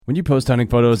When you post hunting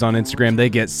photos on Instagram, they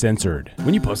get censored.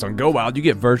 When you post on Go Wild, you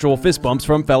get virtual fist bumps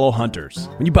from fellow hunters.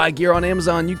 When you buy gear on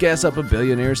Amazon, you gas up a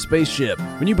billionaire's spaceship.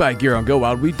 When you buy gear on Go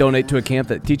Wild, we donate to a camp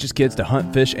that teaches kids to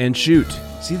hunt, fish, and shoot.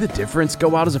 See the difference? Go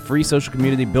Wild is a free social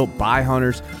community built by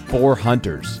hunters for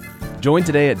hunters. Join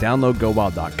today at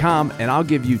downloadgowild.com and I'll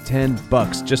give you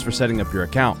 $10 just for setting up your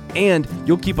account. And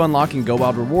you'll keep unlocking Go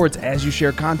Wild rewards as you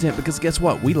share content because guess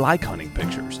what? We like hunting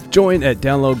pictures. Join at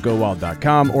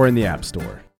downloadgowild.com or in the App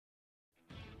Store.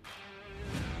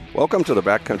 Welcome to the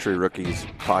Backcountry Rookies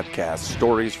podcast,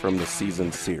 Stories from the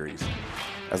Season series.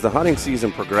 As the hunting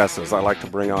season progresses, I like to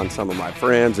bring on some of my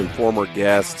friends and former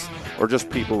guests or just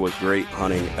people with great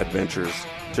hunting adventures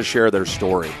to share their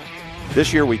story.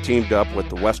 This year we teamed up with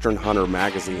the Western Hunter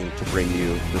magazine to bring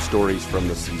you the Stories from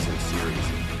the Season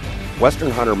series.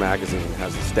 Western Hunter magazine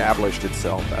has established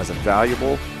itself as a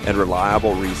valuable and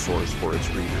reliable resource for its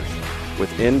readers.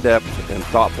 With in-depth and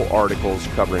thoughtful articles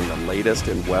covering the latest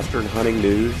in Western hunting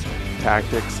news,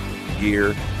 tactics,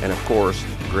 gear, and of course,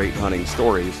 great hunting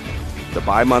stories, the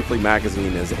bi-monthly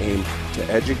magazine is aimed to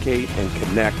educate and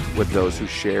connect with those who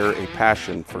share a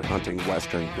passion for hunting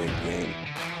Western big game.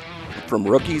 From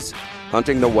rookies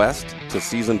hunting the West to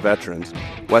seasoned veterans,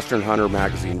 Western Hunter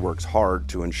magazine works hard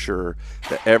to ensure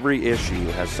that every issue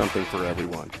has something for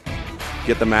everyone.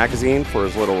 Get the magazine for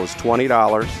as little as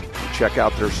 $20 and check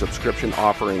out their subscription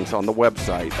offerings on the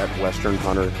website at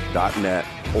westernhunter.net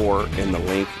or in the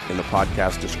link in the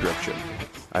podcast description.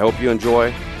 I hope you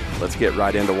enjoy. Let's get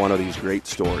right into one of these great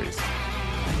stories.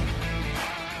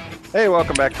 Hey,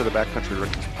 welcome back to the Backcountry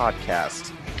Rookies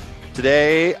podcast.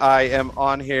 Today, I am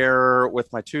on here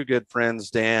with my two good friends,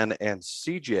 Dan and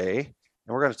CJ, and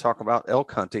we're going to talk about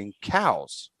elk hunting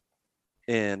cows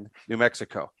in New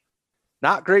Mexico.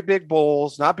 Not great big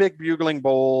bulls, not big bugling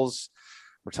bulls.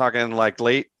 We're talking like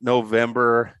late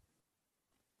November.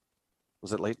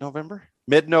 Was it late November?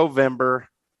 Mid-November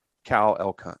cow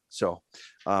elk hunt. So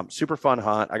super fun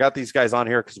hunt. I got these guys on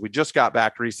here because we just got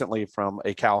back recently from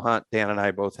a cow hunt. Dan and I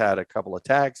both had a couple of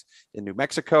tags in New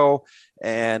Mexico,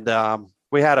 and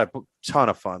we had a ton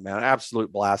of fun, man.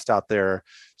 Absolute blast out there.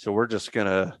 So we're just going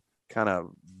to kind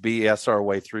of BS our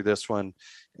way through this one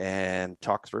and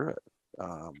talk through it.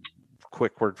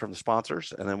 Quick word from the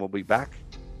sponsors, and then we'll be back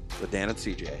with Dan and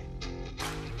CJ.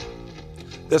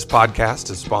 This podcast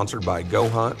is sponsored by Go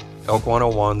Hunt, Elk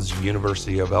 101's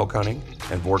University of Elk Hunting,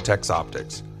 and Vortex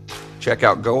Optics. Check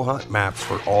out Go Hunt Maps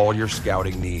for all your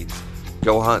scouting needs.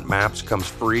 Go Hunt Maps comes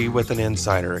free with an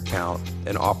insider account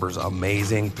and offers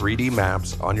amazing 3D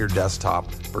maps on your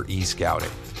desktop for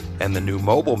e-scouting and the new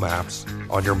mobile maps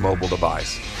on your mobile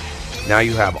device. Now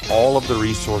you have all of the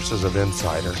resources of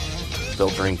Insider,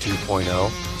 Filtering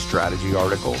 2.0, strategy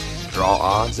articles, draw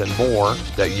odds, and more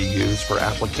that you use for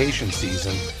application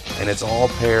season, and it's all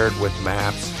paired with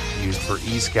maps used for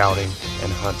e-scouting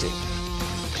and hunting.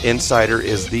 Insider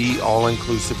is the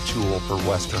all-inclusive tool for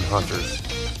Western hunters.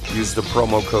 Use the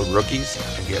promo code ROOKIES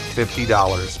and get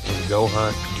 $50 in Go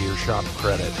Hunt Gear Shop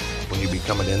credit when you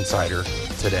become an Insider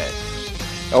today.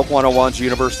 Elk 101's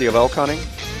University of Elk Hunting.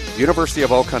 University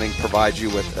of Elk Hunting provides you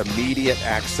with immediate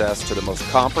access to the most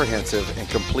comprehensive and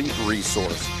complete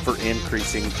resource for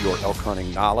increasing your elk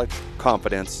hunting knowledge,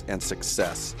 confidence, and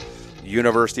success.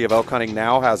 University of Elk Hunting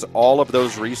now has all of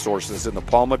those resources in the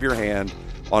palm of your hand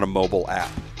on a mobile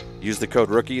app. Use the code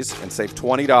ROOKIES and save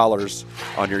 $20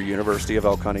 on your University of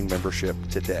Elk Hunting membership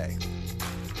today.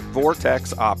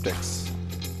 Vortex Optics.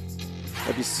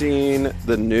 Have you seen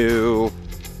the new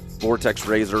Vortex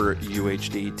Razor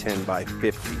UHD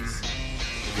 10x50s?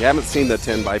 If you haven't seen the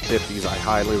 10x50s, I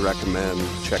highly recommend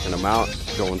checking them out.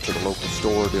 Going to the local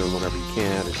store, doing whatever you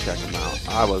can to check them out.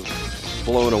 I was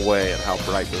blown away at how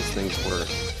bright those things were.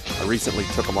 I recently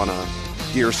took them on a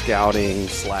deer scouting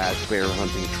 / bear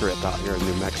hunting trip out here in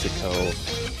New Mexico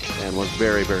and was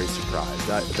very, very surprised.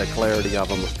 The clarity of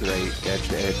them was great.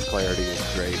 Edge-to-edge clarity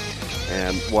was great.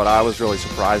 And what I was really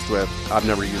surprised with, I've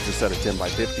never used a set of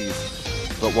 10x50s,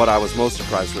 but what I was most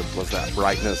surprised with was that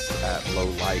brightness at low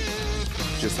light.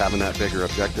 Just having that bigger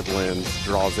objective lens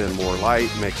draws in more light,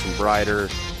 makes them brighter,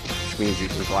 which means you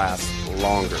can glass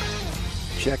longer.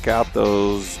 Check out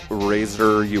those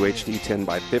Razor UHD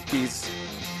 10x50s,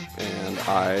 and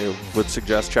I would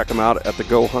suggest check them out at the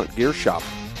Go Hunt Gear Shop.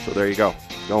 So there you go.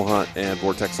 Go Hunt and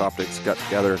Vortex Optics got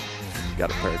together, got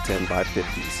a pair of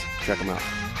 10x50s. Check them out.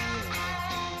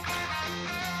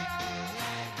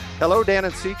 Hello, Dan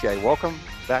and CJ. Welcome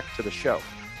back to the show.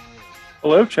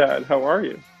 Hello, Chad. How are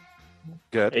you?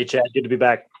 Good. Hey, Chad. Good to be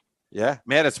back. Yeah,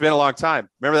 man, it's been a long time.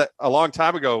 Remember that a long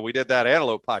time ago we did that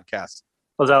antelope podcast.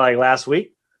 Was that like last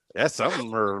week? Yeah,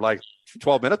 something or like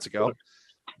 12 minutes ago.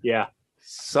 Yeah.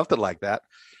 Something like that.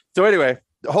 So anyway,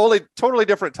 totally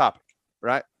different topic,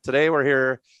 right? Today we're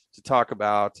here to talk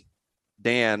about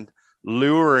Dan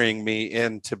luring me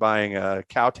into buying a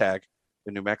cow tag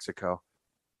in New Mexico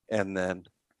and then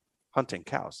hunting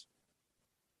cows.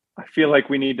 I feel like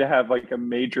we need to have like a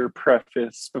major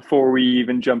preface before we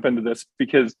even jump into this,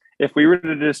 because if we were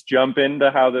to just jump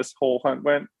into how this whole hunt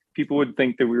went, people would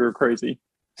think that we were crazy.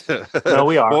 No,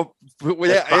 we are. Well,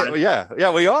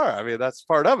 yeah, we are. I mean, that's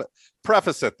part of it.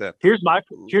 Preface it then. Here's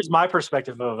my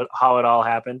perspective of it, how it all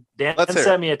happened. Dan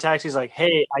sent me a text. He's like,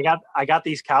 "Hey, I got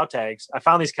these cow tags. I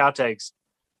found these cow tags.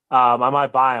 I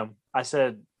might buy them." I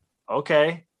said,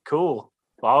 "Okay, cool.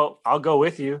 Well, I'll go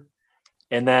with you."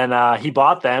 And then he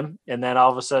bought them, and then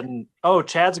all of a sudden, oh,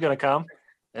 Chad's gonna come,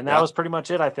 and that was pretty much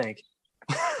it, I think.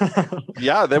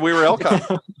 Yeah, then we were elk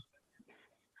hunting.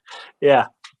 Yeah.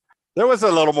 There was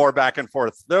a little more back and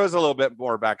forth. There was a little bit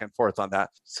more back and forth on that.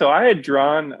 So I had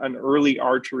drawn an early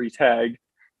archery tag,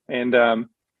 and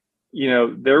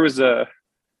there was a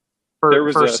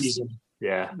first season.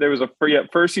 Yeah, there was a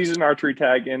first season archery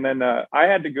tag, and then I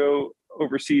had to go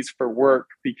overseas for work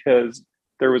because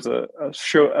there was a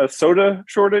soda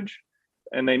shortage,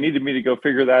 and they needed me to go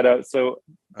figure that out. So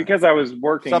because I was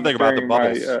working, something about the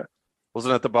bubbles,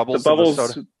 wasn't it the bubbles? The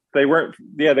bubbles. They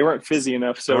weren't fizzy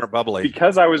enough. So they weren't bubbly.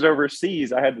 Because I was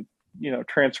overseas, I had to,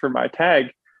 transfer my tag.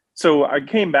 So I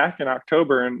came back in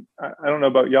October, and I don't know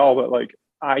about y'all, but like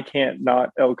I can't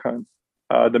not elk hunt.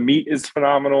 The meat is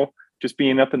phenomenal. Just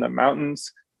being up in the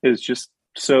mountains is just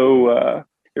so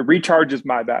it recharges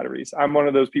my batteries. I'm one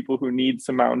of those people who needs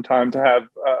some mountain time to have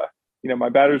my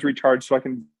batteries recharged so I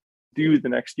can do the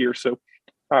next year. So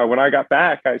when I got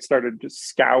back, I started just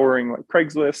scouring like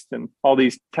Craigslist and all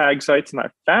these tag sites, and I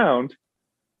found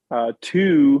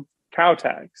 2 cow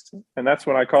tags, and that's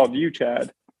when I called you,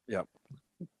 Chad. Yep.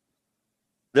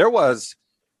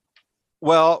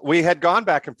 We had gone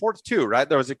back and forth too, right?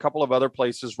 There was a couple of other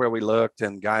places where we looked,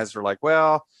 and guys were like,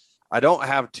 well, I don't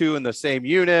have 2 in the same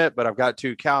unit, but I've got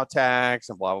 2 cow tags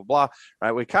and blah, blah, blah.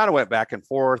 Right. We kind of went back and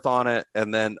forth on it.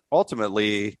 And then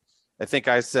ultimately, I think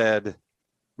I said,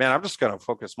 man, I'm just going to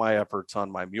focus my efforts on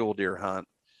my mule deer hunt.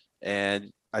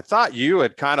 And I thought you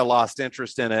had kind of lost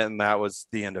interest in it, and that was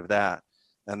the end of that.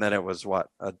 And then it was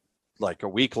like a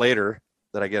week later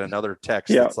that I get another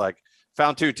text. That's like,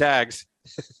 found 2 tags.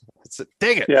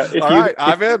 Dang it. Yeah, all right,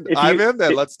 I'm in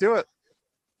then. Let's do it.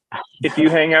 If you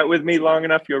hang out with me long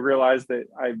enough, you'll realize that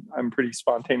I'm pretty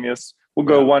spontaneous. We'll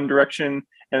go one direction,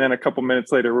 and then a couple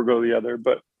minutes later, we'll go the other.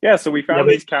 But yeah, so we found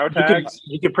these cow tags.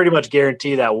 You can pretty much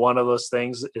guarantee that one of those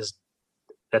things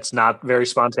that's not very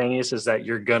spontaneous is that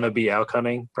you're going to be elk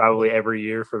hunting probably every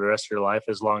year for the rest of your life,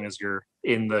 as long as you're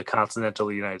in the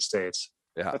continental United States.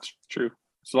 Yeah, that's true.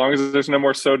 As long as there's no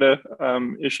more soda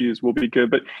issues, we'll be good.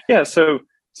 But yeah, so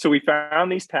we found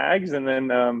these tags, and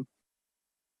then,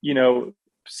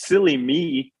 silly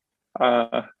me,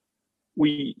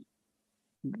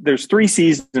 there's 3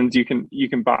 seasons you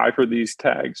can buy for these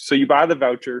tags. So you buy the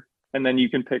voucher, and then you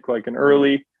can pick like an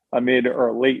early, a mid, or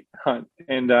a late hunt.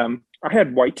 And I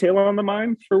had whitetail on the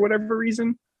mind for whatever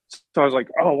reason. So I was like,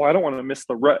 oh, well, I don't want to miss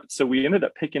the rut. So we ended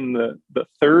up picking the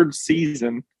 3rd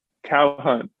season cow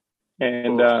hunt.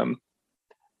 And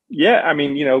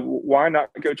why not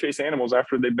go chase animals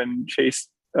after they've been chased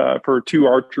for 2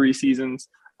 archery seasons?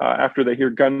 After they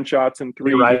hear gunshots and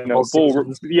 3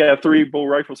 bull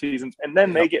rifle seasons, and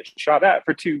then they get shot at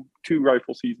for two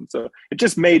rifle seasons. So it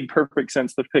just made perfect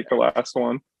sense to pick the last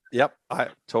one. Yep, I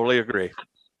totally agree.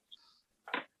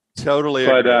 Totally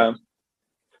agree.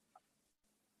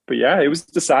 But yeah, it was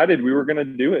decided we were going to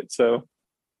do it. So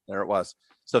there it was.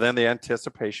 So then the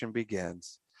anticipation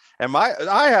begins, and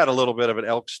I had a little bit of an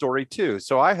elk story too.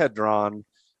 So I had drawn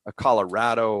a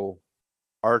Colorado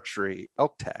archery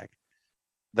elk tag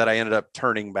that I ended up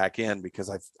turning back in because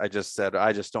I just said,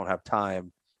 I just don't have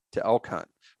time to elk hunt.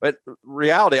 But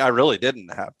reality, I really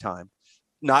didn't have time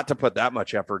not to put that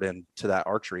much effort into that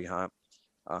archery hunt.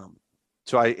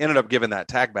 So I ended up giving that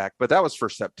tag back, but that was for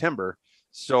September.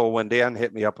 So when Dan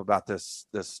hit me up about this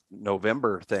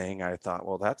November thing, I thought,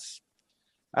 well, that's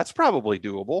probably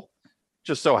doable.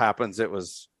 Just so happens I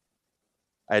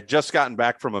had just gotten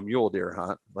back from a mule deer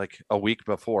hunt like a week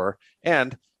before,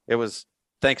 and it was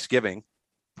Thanksgiving.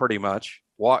 Pretty much.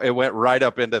 It went right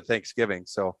up into Thanksgiving.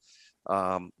 So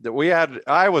I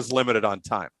was limited on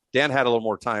time. Dan had a little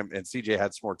more time, and CJ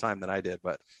had some more time than I did,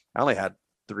 but I only had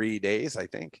 3 days, I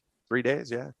think. 3 days.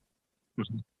 Yeah.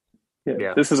 Mm-hmm.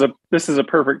 Yeah. This is a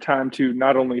perfect time to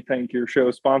not only thank your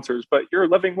show sponsors, but your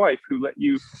loving wife who let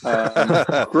you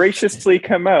graciously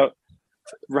come out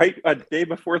right a day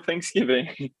before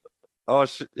Thanksgiving. Oh,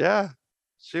 she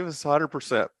was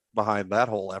 100% behind that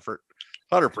whole effort.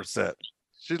 100%.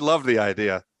 She loved the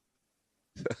idea.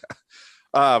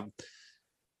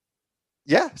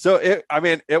 Yeah. So it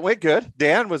went good.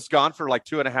 Dan was gone for like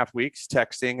 2.5 weeks,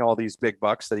 texting all these big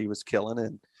bucks that he was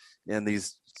killing in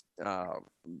these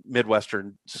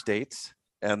Midwestern states.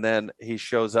 And then he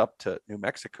shows up to New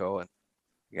Mexico, and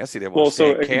I guess he didn't want to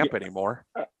stay in camp anymore.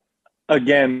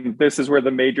 Again, this is where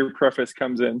the major preface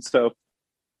comes in. So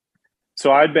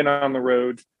I'd been on the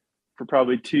road for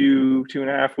probably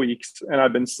 2.5 weeks, and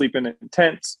I've been sleeping in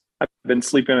tents. I've been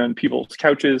sleeping on people's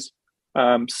couches,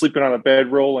 sleeping on a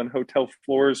bedroll and hotel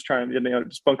floors, trying to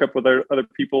just bunk up with other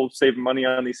people, saving money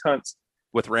on these hunts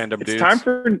with random dudes. It's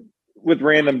time with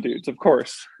random dudes, of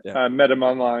course. Yeah. Met them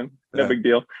online, no big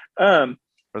deal. From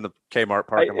the Kmart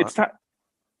parking lot.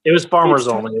 It was farmers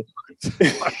only.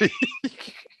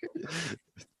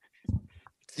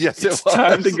 Yes, it was.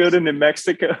 Time to go to New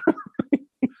Mexico.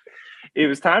 It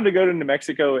was time to go to New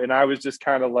Mexico, and I was just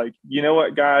kind of like, you know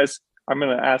what, guys? I'm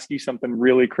going to ask you something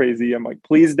really crazy. I'm like,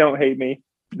 please don't hate me.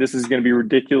 This is going to be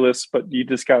ridiculous, but you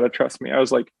just got to trust me. I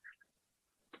was like,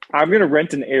 I'm going to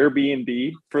rent an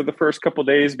Airbnb for the first couple of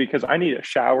days because I need a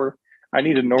shower. I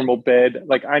need a normal bed.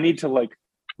 Like, I need to like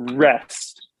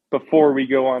rest before we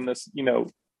go on this,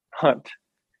 hunt.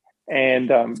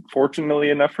 And fortunately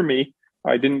enough for me,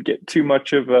 I didn't get too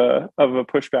much of a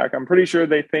pushback. I'm pretty sure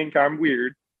they think I'm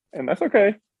weird, and that's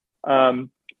okay.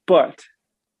 But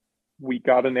we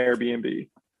got an Airbnb.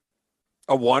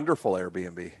 A wonderful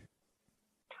Airbnb.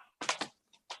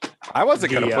 I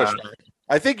wasn't going to push back.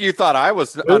 I think you thought I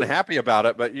was unhappy about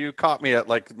it, but you caught me at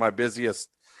like my busiest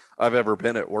I've ever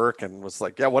been at work and was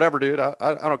like, yeah, whatever, dude. I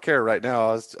don't care right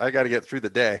now. I got to get through the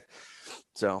day.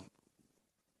 So.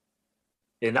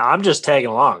 And I'm just tagging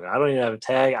along. I don't even have a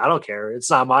tag. I don't care. It's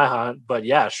not my hunt, but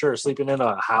yeah, sure. Sleeping in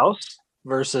a house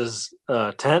versus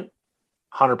a tent,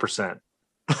 100%.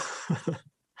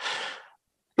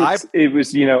 It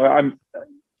was, I'm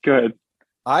good.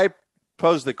 I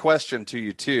posed the question to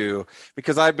you too,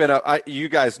 because I've been you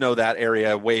guys know that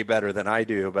area way better than I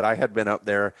do, but I had been up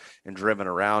there and driven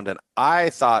around, and I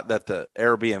thought that the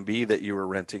Airbnb that you were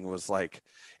renting was like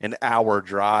an hour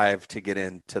drive to get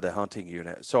into the hunting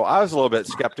unit. So I was a little bit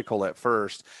skeptical at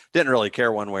first, didn't really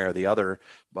care one way or the other,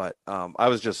 but I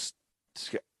was just,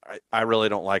 I really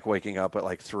don't like waking up at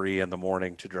like 3 a.m.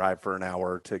 to drive for an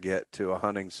hour to get to a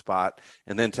hunting spot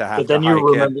and then to have to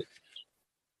hike in.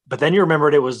 But then you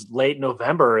remembered it was late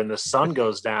November and the sun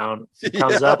goes down. It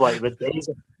comes up like the days.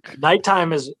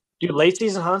 Nighttime is, dude, late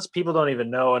season hunts, people don't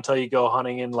even know until you go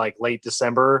hunting in like late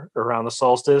December around the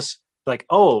solstice. Like,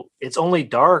 oh, it's only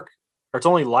dark or it's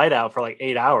only light out for like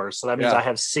 8 hours. So that means I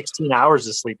have 16 hours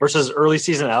to sleep versus early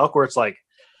season elk where it's like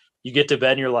you get to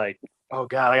bed and you're like, oh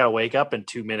God, I got to wake up in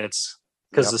 2 minutes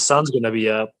because the sun's going to be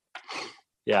up.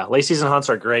 Yeah. Late season hunts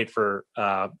are great for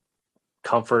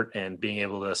comfort and being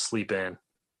able to sleep in.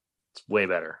 It's way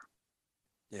better.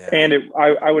 Yeah. And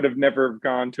I would have never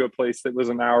gone to a place that was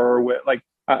an hour away. Like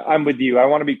I'm with you. I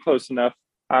want to be close enough.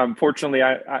 Fortunately,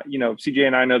 I CJ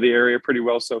and I know the area pretty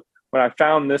well. So when I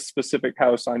found this specific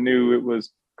house, I knew it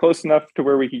was close enough to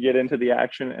where we could get into the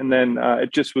action. And then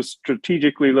it just was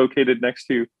strategically located next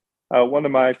to one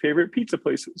of my favorite pizza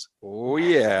places. Oh,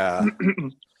 yeah.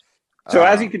 So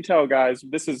as you can tell, guys,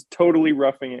 this is totally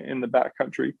roughing it in the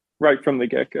backcountry right from the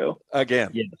get-go. Again.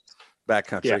 Yes.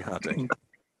 Backcountry hunting.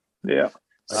 Yeah.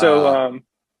 So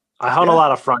I hunt a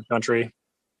lot of front country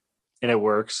and it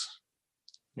works.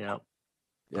 Yeah.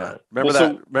 Yeah. Remember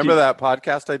that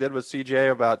podcast I did with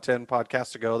CJ about 10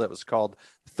 podcasts ago that was called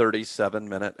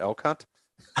 37-minute elk hunt?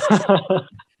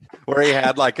 Where he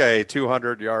had like a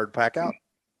 200-yard pack out.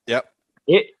 Yep.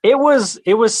 It was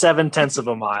 7/10 of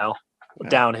a mile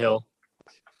downhill.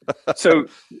 So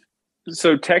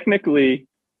technically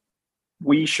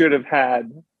we should have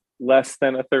had less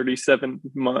than a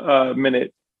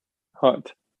 37-minute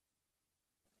hunt.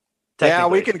 Yeah,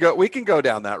 we can go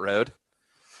down that road.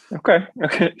 Okay.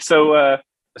 So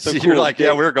you're cool. Like,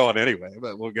 yeah, we're going anyway,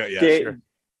 but we'll go. Yeah, sure.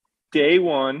 Day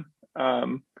one,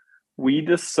 we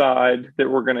decide that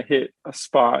we're going to hit a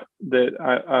spot that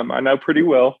I know pretty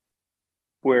well,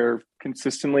 where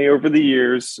consistently over the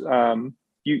years,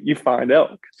 you find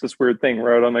elk. It's this weird thing.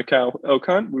 We're out on a cow elk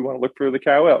hunt. We want to look for the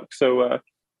cow elk. So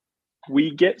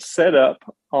we get set up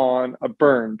on a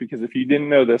burn because if you didn't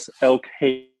know this, elk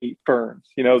hate burns.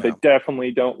 They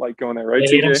definitely don't like going there, right?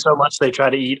 They hate them so much they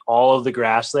try to eat all of the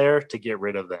grass there to get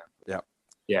rid of them. Yeah.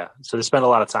 Yeah. So they spend a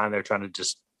lot of time there trying to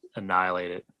just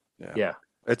annihilate it. Yeah.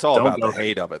 It's all about the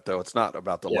hate of it, though. It's not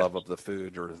about the love of the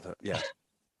food or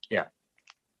Yeah.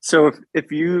 So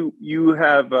if you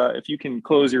have if you can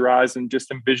close your eyes and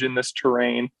just envision this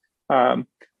terrain,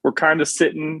 we're kind of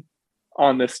sitting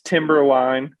on this timber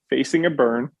line facing a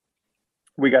burn.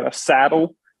 We got a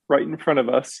saddle right in front of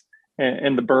us,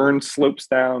 and the burn slopes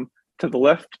down to the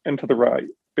left and to the right,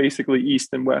 basically east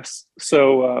and west.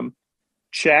 So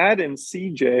Chad and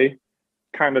CJ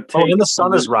kind of take. And the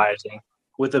sun is rising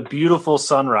with a beautiful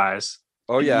sunrise.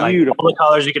 Oh yeah, like all the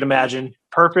colors you can imagine.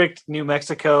 Perfect New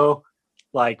Mexico,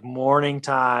 like morning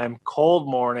time, cold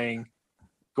morning,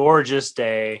 gorgeous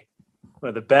day, one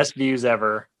of the best views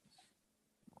ever.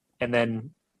 And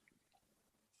then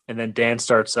Dan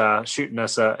starts hitting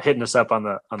us up on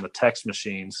the text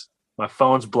machines. My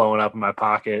phone's blowing up in my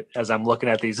pocket as I'm looking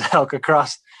at these elk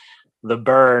across the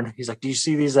burn. He's like, "Do you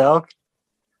see these elk?"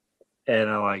 And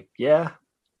I'm like, "Yeah."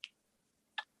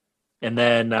 And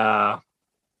then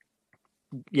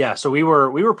so we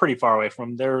were pretty far away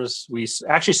from them. We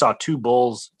actually saw two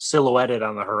bulls silhouetted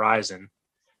on the horizon.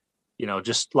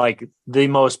 Just like the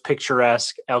most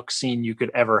picturesque elk scene you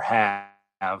could ever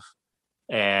have.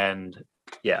 And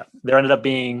yeah, there ended up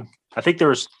being, I think there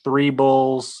was 3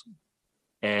 bulls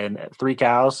and 3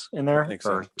 cows in there,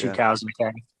 or 2 cows and a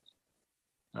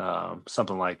calf,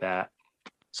 something like that.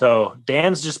 So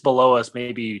Dan's just below us,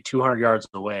 maybe 200 yards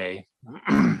away.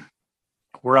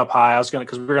 We're up high. I was gonna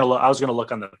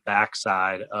look on the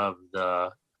backside of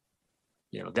the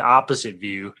opposite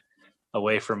view,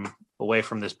 away from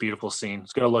this beautiful scene. I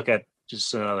was gonna look at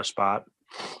just another spot.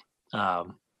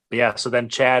 But yeah, so then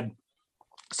Chad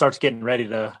starts getting ready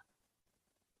to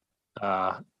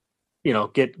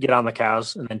get on the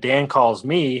cows, and then Dan calls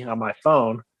me on my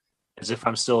phone as if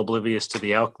I'm still oblivious to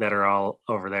the elk that are all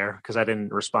over there, because I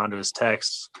didn't respond to his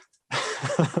texts.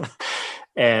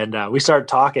 And we started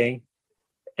talking,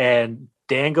 and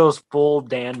Dan goes full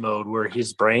Dan mode, where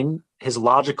his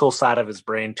logical side of his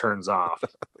brain turns off.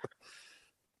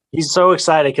 He's so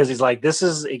excited because he's like, "This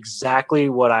is exactly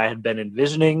what I had been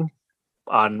envisioning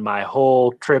on my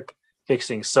whole trip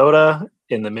fixing soda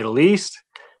in the Middle East."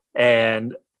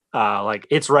 And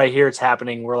it's right here. It's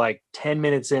happening. We're like 10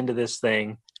 minutes into this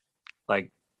thing. Like,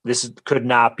 this could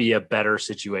not be a better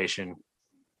situation.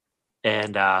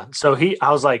 And so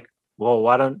I was like, "Well,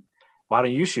 why don't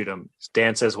you shoot him?"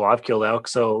 Dan says, "Well, I've killed elk,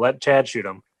 so let Chad shoot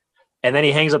him." And then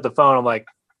he hangs up the phone. I'm like,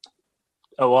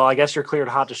 "Oh, well, I guess you're cleared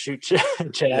hot to shoot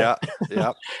Chad."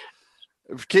 Yeah.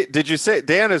 Did you say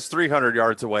Dan is 300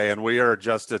 yards away and we are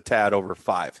just a tad over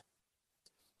 5?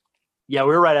 Yeah, we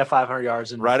were right at 500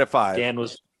 yards, and right at 5. Dan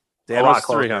was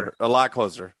 300, a lot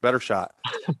closer, better shot.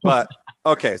 But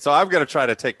okay, so I'm going to try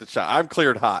to take the shot. I'm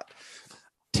cleared hot.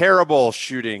 Terrible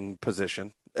shooting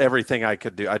position. Everything I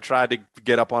could do. I tried to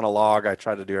get up on a log. I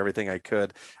tried to do everything I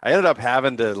could. I ended up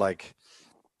having to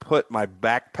put my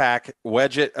backpack,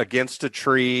 wedge it against a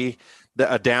tree,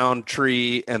 a down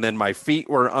tree, and then my feet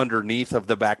were underneath of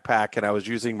the backpack, and I was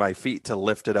using my feet to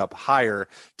lift it up higher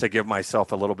to give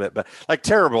myself a little bit, but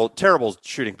terrible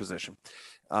shooting position.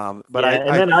 But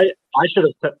I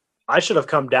should have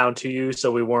come down to you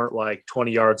so we weren't like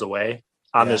 20 yards away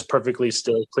on this perfectly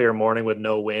still clear morning with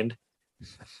no wind.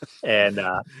 And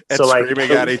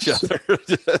screaming at each other.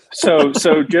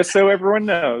 so just so everyone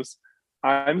knows,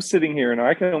 I'm sitting here and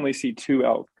I can only see 2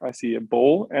 elk. I see a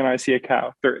bull and I see a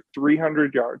cow. They're at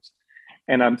 300 yards.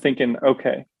 And I'm thinking,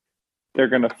 okay, they're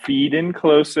going to feed in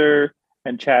closer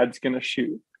and Chad's going to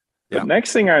shoot. But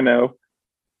next thing I know,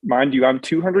 mind you, I'm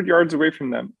 200 yards away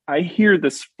from them. I hear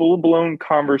this full-blown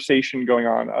conversation going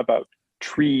on about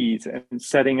trees and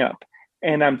setting up.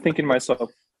 And I'm thinking to myself,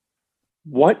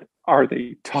 what are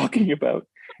they talking about?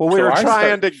 Well, we were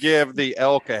trying to give the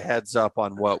elk a heads up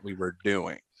on what we were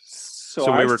doing. So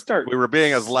we were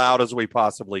being as loud as we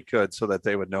possibly could so that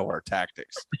they would know our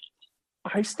tactics.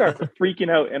 I start freaking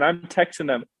out, and I'm texting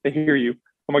them. They hear you.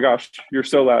 "Oh my gosh, you're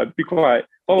so loud. Be quiet."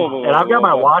 Blah, blah, blah, and I've got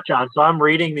my blah. watch on, so I'm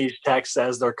reading these texts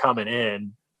as they're coming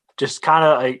in, just kind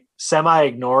of like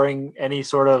semi-ignoring any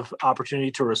sort of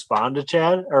opportunity to respond to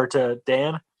Chad or to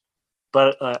Dan.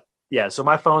 But so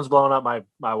my phone's blowing up,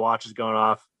 my watch is going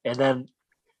off, and then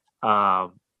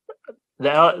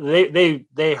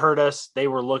they heard us. They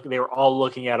were all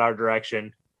looking at our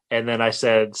direction, and then I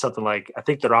said something like, "I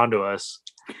think they're onto us,"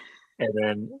 and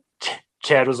then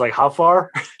Chad was like, "How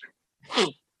far?"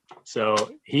 So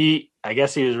I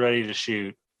guess he was ready to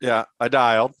shoot. Yeah, I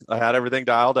had everything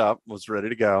dialed up, was ready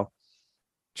to go.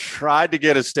 Tried to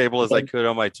get as stable as I could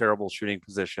on my terrible shooting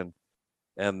position,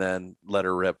 and then let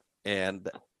her rip. And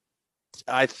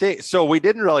I think so. We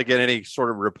didn't really get any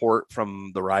sort of report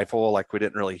from the rifle. Like, we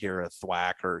didn't really hear a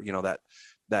thwack or,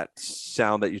 that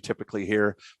sound that you typically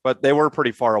hear, but they were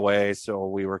pretty far away. So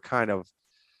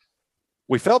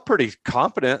we felt pretty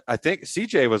confident. I think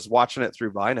CJ was watching it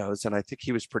through binos, and I think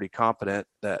he was pretty confident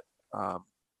that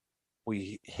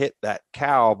we hit that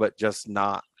cow, but just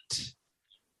not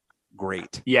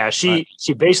great. Yeah, she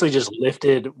basically just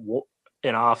lifted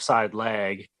an offside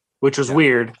leg, which was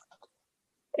weird,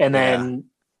 and then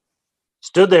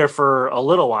stood there for a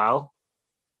little while,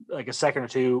 like a second or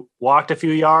two, walked a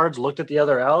few yards, looked at the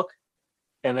other elk,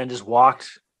 and then just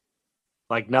walked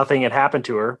like nothing had happened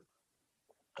to her,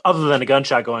 other than a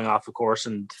gunshot going off, of course,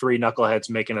 and three knuckleheads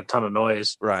making a ton of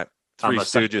noise. Right. Three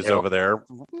stooges over there.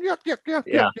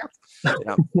 Yeah.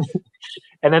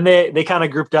 And then they kind of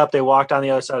grouped up. They walked on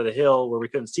the other side of the hill where we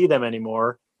couldn't see them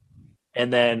anymore.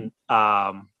 And then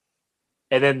all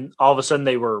of a sudden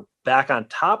they were back on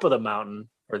top of the mountain,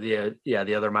 or the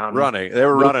other mountain. Running. They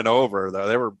were running over though.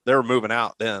 They were moving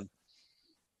out then.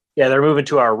 Yeah, they're moving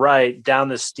to our right down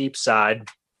this steep side.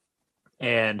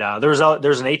 And there's an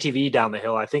ATV down the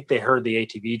hill. I think they heard the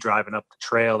ATV driving up the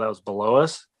trail that was below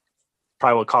us.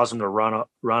 Probably what caused them to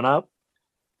run up.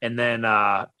 And then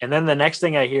the next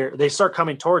thing I hear, they start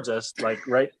coming towards us, like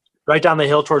right down the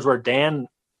hill towards where Dan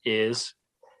is.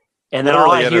 And then all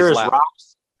I hear is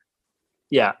rocks.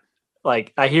 Yeah.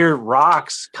 Like I hear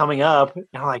rocks coming up, and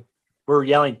I'm like, we're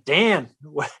yelling, Dan,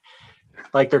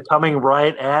 like they're coming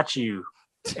right at you.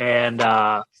 And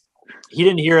he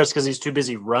didn't hear us because he's too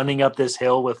busy running up this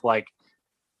hill with like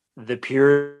the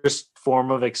purest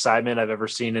form of excitement I've ever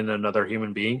seen in another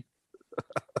human being.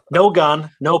 No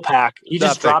gun, no pack. He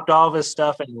just dropped all of his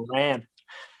stuff and ran.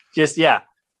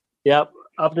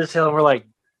 Up this hill. And we're like,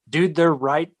 dude, they're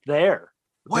right there.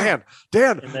 Dan,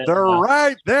 then, they're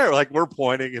right there. Like we're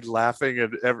pointing and laughing,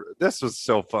 and this was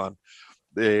so fun.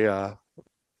 Dan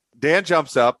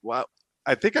jumps up. Well,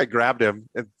 I think I grabbed him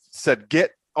and said,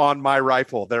 "Get on my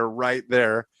rifle. They're right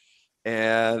there."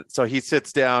 And so he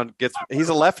sits down. He's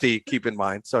a lefty. Keep in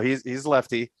mind. So he's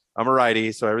lefty. I'm a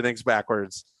righty. So everything's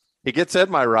backwards. He gets in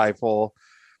my rifle,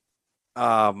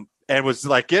 and was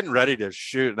like getting ready to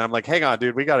shoot. And I'm like, "Hang on,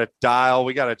 dude. We got to dial.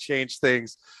 We got to change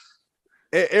things."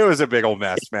 It was a big old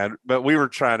mess, man, but we were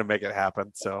trying to make it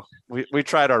happen. So we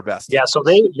tried our best. Yeah. So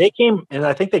they came, and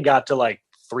I think they got to like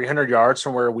 300 yards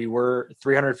from where we were,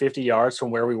 350 yards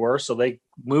from where we were. So they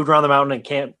moved around the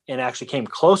mountain and actually came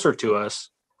closer to us.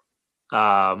 They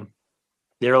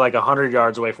were like 100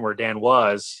 yards away from where Dan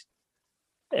was.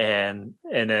 And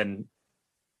then,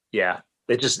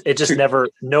 it just never,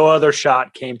 no other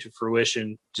shot came to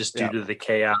fruition just due to the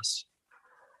chaos.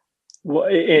 Well,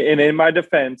 and in my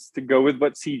defense, to go with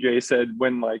what CJ said,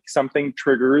 when like something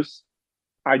triggers,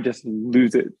 I just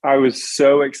lose it. I was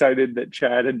so excited that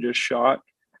Chad had just shot,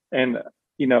 and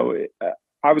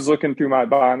I was looking through my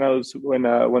binos when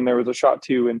there was a shot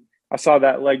too, and I saw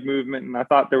that leg movement, and I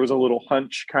thought there was a little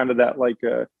hunch, kind of that like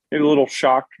maybe a little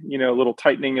shock, a little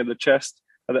tightening of the chest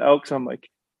of the elk. So I'm like,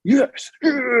 yes.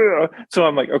 So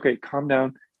I'm like, okay, calm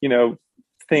down.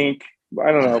 Think. I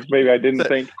don't know. Maybe I didn't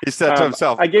think. He said to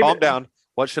himself, calm down.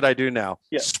 What should I do now?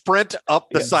 Yeah. Sprint up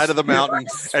the side of the mountain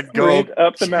and go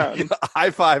up the mountain.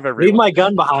 High five everyone. Leave my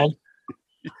gun behind.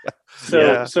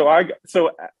 So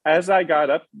as I got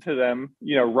up to them,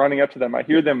 running up to them, I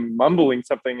hear them mumbling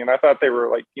something, and I thought they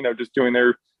were like, just doing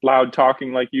their loud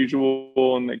talking like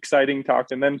usual and exciting talk.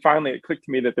 And then finally it clicked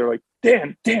to me that they're like,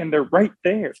 Dan, they're right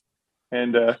there.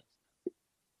 And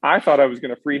I thought I was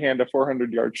going to freehand a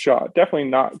 400-yard shot. Definitely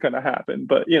not going to happen.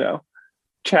 But,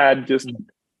 Chad just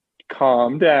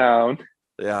calmed down.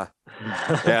 Yeah.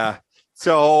 Yeah.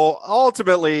 So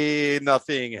ultimately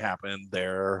nothing happened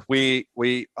there. We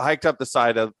hiked up the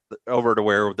side over to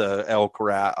where the elk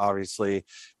were at, obviously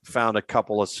found a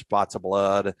couple of spots of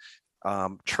blood,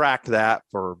 tracked that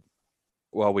for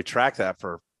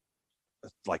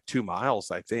like 2 miles,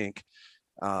 I think.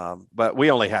 But we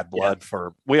only had blood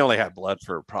for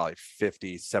probably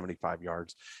 50, 75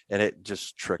 yards, and it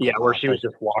just trickled. Yeah, where she was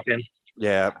just walking.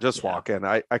 Yeah, walking.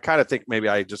 I kind of think maybe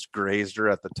I just grazed her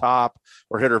at the top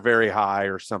or hit her very high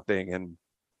or something. And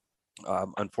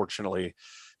unfortunately,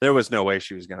 there was no way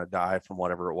she was going to die from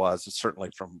whatever it was. It's certainly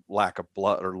from lack of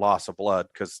blood or loss of blood,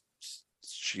 because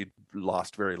she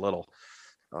lost very little.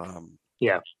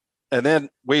 And then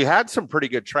we had some pretty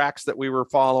good tracks that we were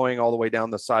following all the way down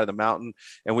the side of the mountain,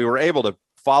 and we were able to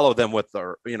follow them with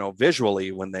our,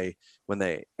 visually when they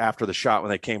after the shot, when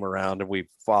they came around, and we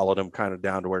followed them kind of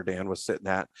down to where Dan was sitting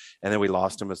at, and then we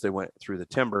lost them as they went through the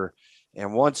timber.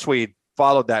 And once we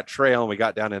followed that trail and we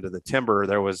got down into the timber,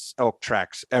 there was elk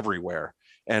tracks everywhere.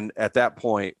 And at that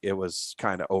point, it was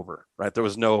kind of over, right? There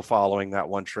was no following that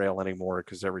one trail anymore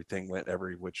because everything went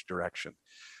every which direction.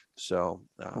 So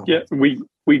we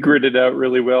gridded out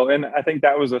really well, and I think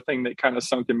that was a thing that kind of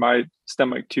sunk in my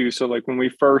stomach too. So like when we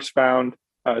first found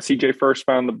CJ first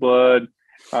found the blood,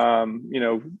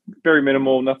 very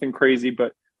minimal, nothing crazy,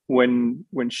 but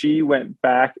when she went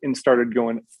back and started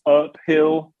going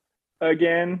uphill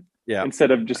again,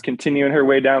 instead of just continuing her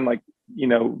way down, like, you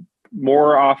know,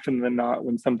 more often than not,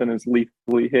 when something is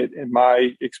lethally hit, in my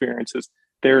experiences,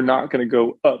 they're not going to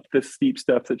go up the steep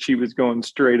stuff that she was going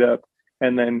straight up.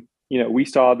 And then, you know, we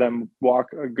saw them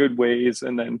walk a good ways.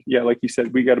 And then, yeah, like you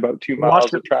said, we got about 2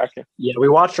 miles of tracking. Yeah, we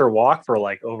watched her walk for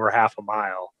like over half a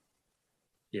mile,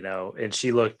 you know, and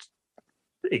she looked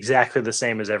exactly the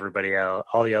same as everybody else,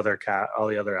 all the other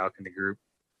elk in the group,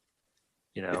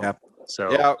 you know. Yeah.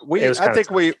 So yeah, I think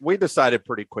we decided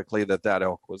pretty quickly that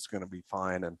elk was going to be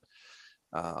fine, and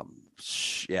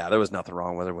there was nothing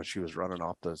wrong with her when she was running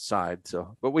off the side.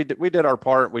 So, but we did our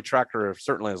part. We tracked her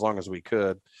certainly as long as we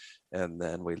could, and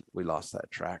then we lost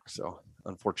that track. So,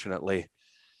 unfortunately,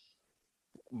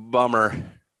 bummer.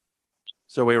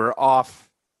 So we were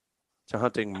off to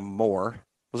hunting more.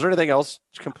 Was there anything else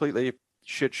completely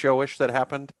shit showish that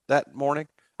happened that morning?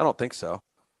 I don't think so.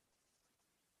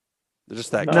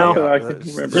 Just that. No, I can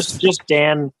remember. Just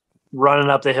Dan running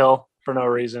up the hill for no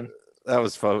reason. That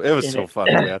was fun. It was so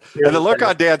funny, man. And the look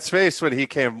on Dad's face when he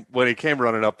came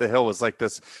running up the hill was like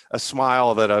a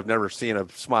smile that I've never seen a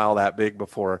smile that big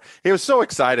before. He was so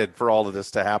excited for all of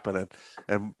this to happen,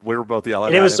 and we were both yelling.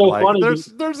 And it was so funny.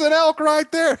 There's an elk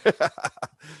right there.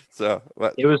 So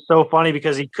it was so funny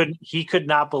because he could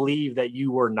not believe that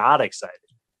you were not excited.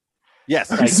 Yes,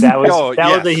 like that was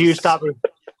was a huge topic.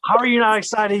 How are you not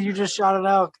excited? You just shot an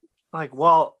elk. Like,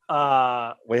 well,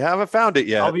 we haven't found it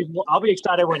yet. I'll be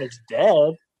excited when it's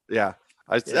dead. Yeah.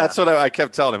 That's what I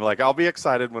kept telling him. Like, I'll be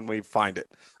excited when we find it.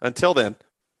 Until then,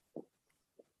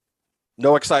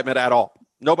 no excitement at all.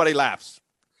 Nobody laughs.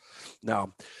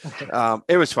 No,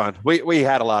 it was fun. We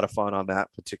had a lot of fun on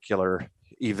that particular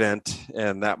event,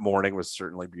 and that morning was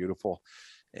certainly beautiful,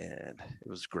 and it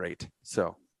was great.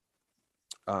 So,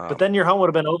 but then your hunt would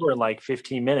have been over in like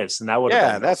 15 minutes, and that would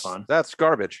have been fun. That's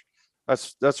garbage.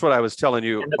 That's what I was telling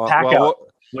you. And the pack out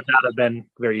would not have been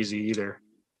very easy either.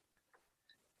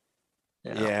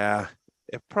 Yeah,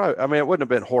 it probably. I mean, it wouldn't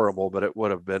have been horrible, but it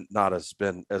would have been not as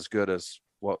good as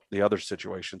what the other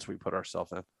situations we put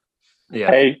ourselves in. Yeah.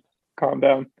 Hey, calm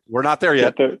down. We're not there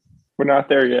yet. We're not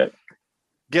there yet.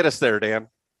 Get us there, Dan.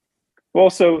 Well,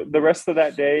 so the rest of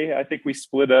that day, I think we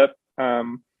split up.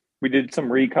 We did some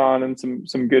recon in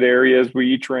some good areas.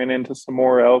 We each ran into some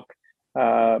more elk.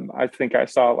 I think I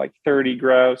saw like 30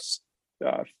 grouse,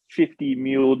 50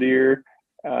 mule deer,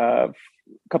 a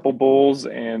couple bulls,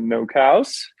 and no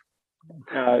cows.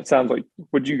 It sounds like,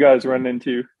 what'd you guys run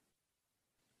into?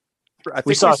 I think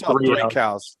we saw 3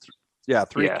 cows. Yeah,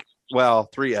 3. Yeah. Well,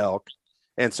 3 elk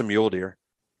and some mule deer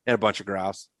and a bunch of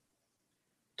grouse.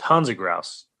 Tons of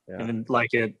grouse, and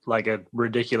like a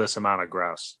ridiculous amount of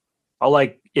grouse.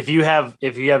 If you have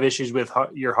issues with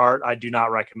your heart, I do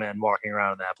not recommend walking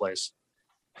around in that place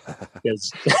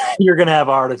because you're gonna have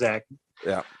a heart attack.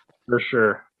 Yeah, for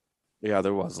sure. Yeah,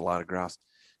 there was a lot of grouse,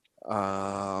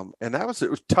 and it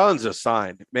was tons of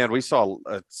sign. Man, we saw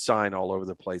a sign all over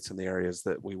the place in the areas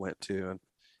that we went to,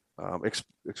 and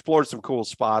explored some cool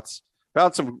spots.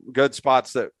 Found some good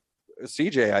spots that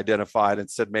CJ identified and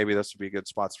said maybe this would be good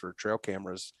spots for trail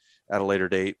cameras at a later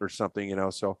date or something. You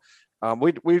know, so.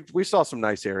 We saw some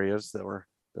nice areas that were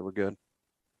good.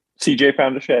 CJ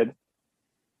found a shed.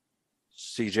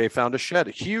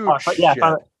 A huge shed.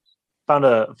 I found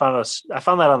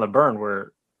that on the burn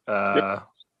where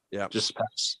just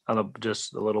past on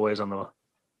just a little ways on the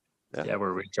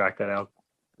where we tracked that out.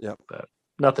 Yep. But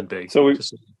nothing big. So we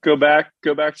go back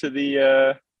to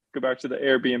the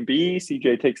Airbnb.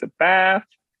 CJ takes a bath.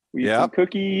 We eat some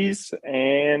cookies,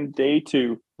 and day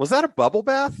 2. Was that a bubble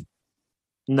bath?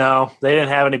 No, they didn't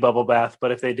have any bubble bath,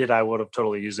 but if they did, I would have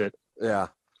totally used it. Yeah.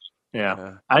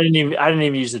 I didn't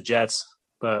even use the jets,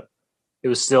 but it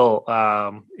was still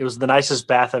it was the nicest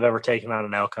bath I've ever taken on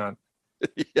an elk hunt.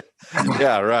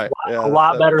 Yeah, right. A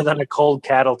lot better than a cold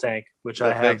cattle tank, which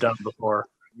I have done before.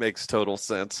 Makes total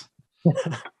sense.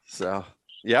 So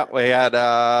yeah, we had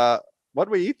what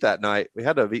did we eat that night? We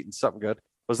had to have eaten something good.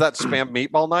 Was that spam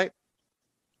meatball night?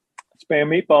 Spam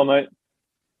meatball night.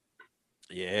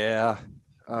 Yeah.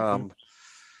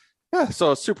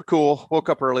 So it's super cool. Woke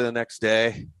up early the next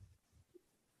day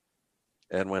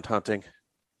and went hunting.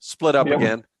 Split up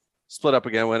again.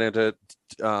 Went into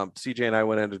CJ and I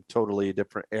went into a totally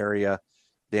different area.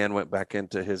 Dan went back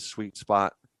into his sweet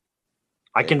spot.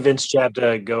 I convinced Chad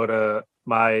to go to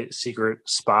my secret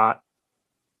spot,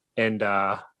 and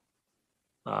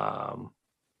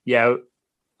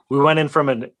we went in from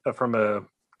a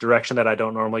direction that I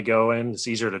don't normally go in. It's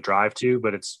easier to drive to,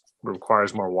 but it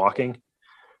requires more walking.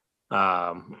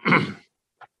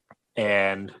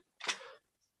 And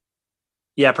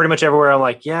yeah, pretty much everywhere. I'm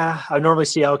like, yeah, I normally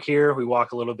see elk here. We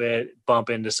walk a little bit,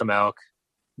 bump into some elk.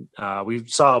 We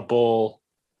saw a bull.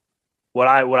 What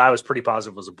I was pretty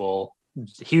positive was a bull.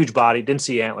 Huge body. Didn't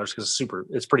see antlers because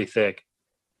it's pretty thick.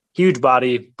 Huge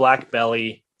body, black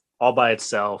belly, all by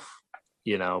itself.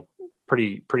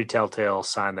 Pretty telltale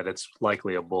sign that it's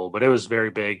likely a bull. But it was very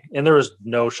big, and there was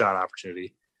no shot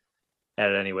opportunity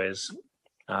at it, anyways.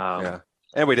 And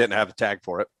we didn't have a tag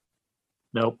for it.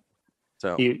 Nope.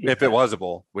 So if it was a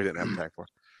bull, we didn't have a tag for it.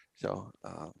 So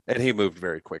and he moved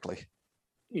very quickly.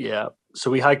 Yeah. So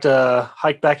we hiked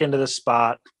back into this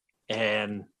spot,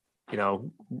 and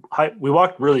we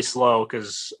walked really slow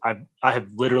because I have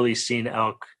literally seen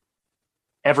elk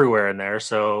everywhere in there.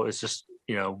 So it's just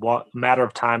a matter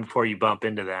of time before you bump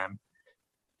into them.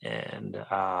 And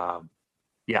I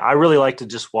really like to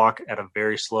just walk at a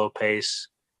very slow pace,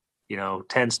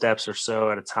 10 steps or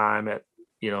so at a time, at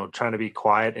trying to be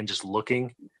quiet and just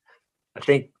looking. I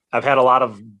think I've had a lot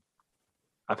of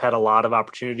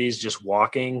opportunities just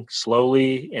walking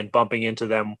slowly and bumping into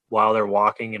them while they're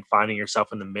walking and finding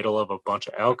yourself in the middle of a bunch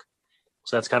of elk.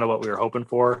 So that's kind of what we were hoping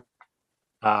for.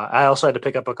 I also had to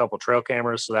pick up a couple trail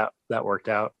cameras, so that worked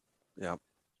out. Yeah.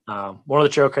 One of the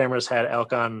trail cameras had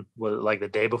elk on like the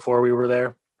day before we were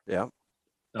there. Yeah.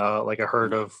 Like a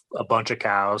herd of a bunch of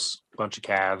cows, a bunch of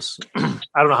calves. I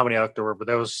don't know how many elk there were, but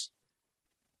there was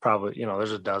probably,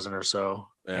 there's a dozen or so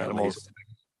animals.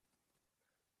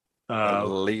 At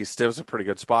least it was a pretty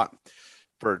good spot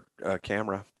for a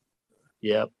camera.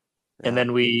 Yep. Yeah. And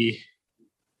then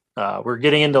we're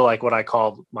getting into like what I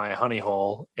called my honey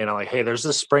hole, and I'm like, hey, there's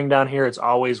this spring down here. It's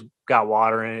always got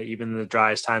water in it, even in the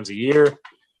driest times of year.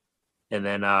 And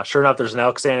then sure enough, there's an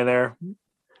elk standing there.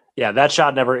 Yeah, that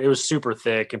shot it was super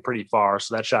thick and pretty far,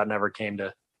 so that shot never came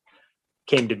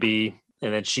to be.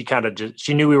 And then she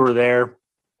she knew we were there,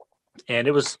 and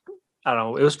it was, I don't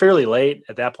know, it was fairly late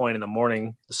at that point in the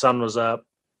morning. The sun was up.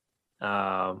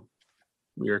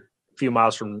 We were a few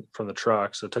miles from the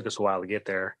truck, so it took us a while to get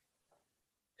there.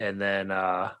 And then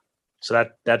so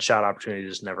that shot opportunity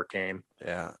just never came.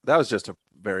 Yeah, that was just a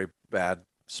very bad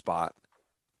spot.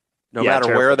 No matter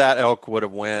terrible. Where that elk would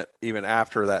have went, even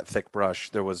after that thick brush,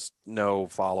 there was no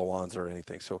follow-ons or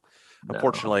anything. So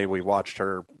unfortunately, we watched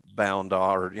her bound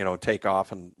or take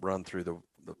off and run through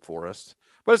the forest.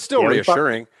 But it's still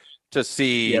reassuring to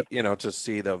see to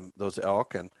see those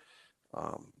elk and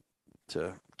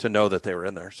to know that they were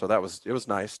in there. So it was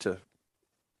nice to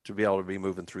be able to be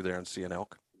moving through there and see an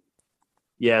elk.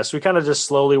 Yeah, so we kind of just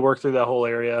slowly worked through that whole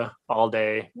area all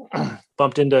day.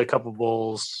 Bumped into a couple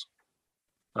bulls.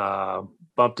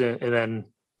 Bumped in, and then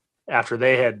after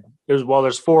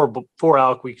there's four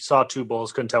elk. We saw two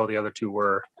bulls, couldn't tell what the other two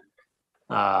were.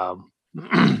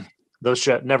 Those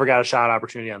never got a shot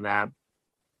opportunity on that.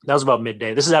 That was about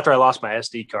midday. This is after I lost my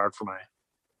SD card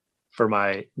for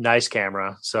my nice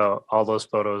camera. So all those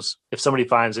photos, if somebody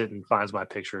finds it and finds my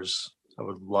pictures, I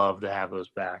would love to have those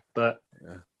back. But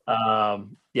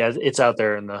it's out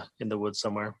there in the woods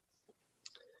somewhere.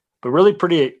 But really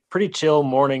pretty chill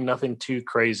morning, nothing too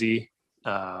crazy.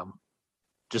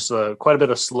 Just quite a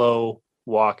bit of slow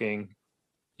walking,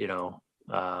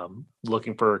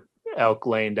 looking for elk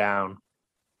laying down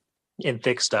in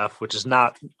thick stuff, which is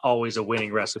not always a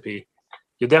winning recipe.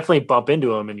 You'll definitely bump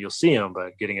into them and you'll see them,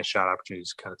 but getting a shot opportunity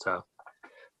is kind of tough.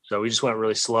 So we just went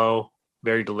really slow,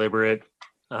 very deliberate,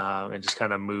 and just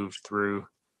kind of moved through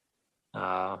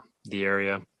the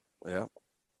area. Yeah.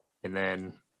 And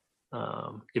then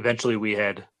eventually we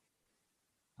had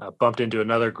bumped into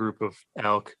another group of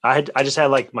elk. I just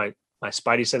had like my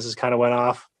spidey senses kind of went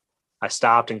off. I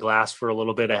stopped and glassed for a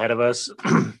little bit ahead of us.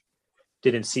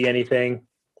 Didn't see anything.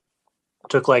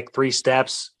 Took like 3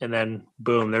 steps, and then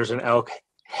boom, there's an elk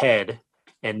head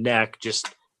and neck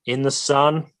just in the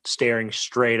sun staring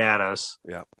straight at us.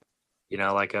 Yeah.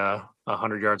 Like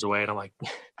 100 yards away. And I'm like,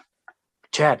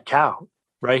 Chad, cow,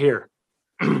 right here.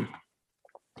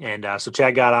 And so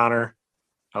Chad got on her.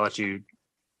 I'll let you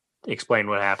explain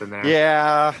what happened there.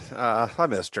 Yeah, I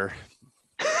missed her.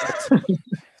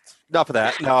 Enough of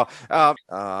that. No,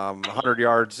 100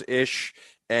 yards ish,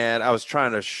 and I was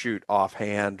trying to shoot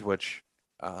offhand, which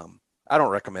I don't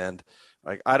recommend.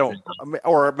 Like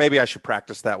or maybe I should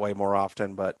practice that way more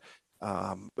often. But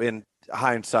in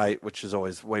hindsight, which is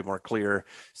always way more clear,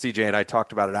 CJ and I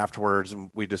talked about it afterwards, and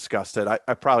we discussed it.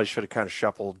 I probably should have kind of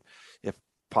shuffled, if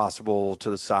possible, to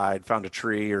the side, found a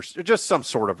tree or just some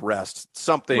sort of rest,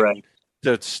 something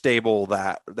to stable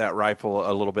that rifle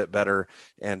a little bit better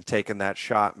and taken that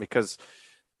shot, because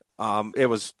it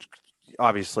was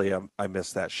obviously I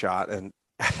missed that shot. And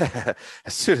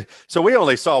So we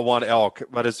only saw one elk,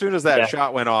 but as soon as that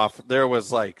shot went off, there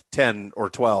was like 10 or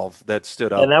 12 that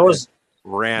stood up and that was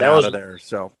ran out of there.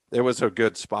 So it was a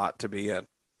good spot to be in.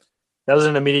 That was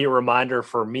an immediate reminder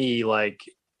for me, like,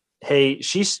 hey,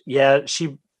 she was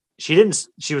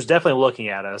definitely looking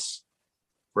at us,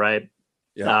 right?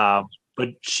 Yeah.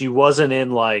 But she wasn't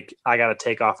in like, I got to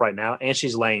take off right now, and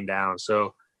she's laying down.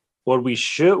 So what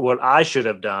I should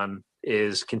have done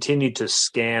is continue to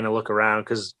scan and look around,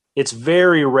 because it's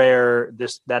very rare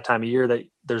that time of year that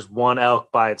there's one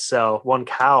elk by itself, one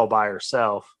cow by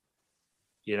herself,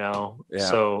 Yeah.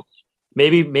 So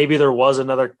maybe there was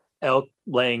another elk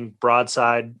laying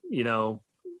broadside,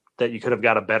 that you could have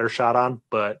got a better shot on,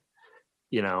 but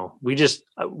we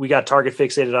got target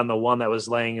fixated on the one that was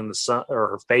laying in the sun, or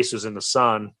her face was in the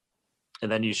sun,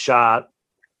 and then you shot.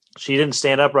 She didn't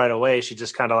stand up right away. She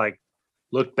just kind of like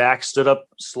looked back, stood up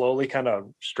slowly, kind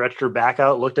of stretched her back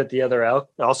out, looked at the other elk.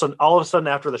 Also, all of a sudden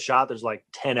after the shot, there's like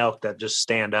 10 elk that just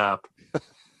stand up,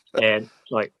 and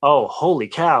like, oh, holy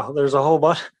cow! There's a whole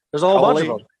bunch of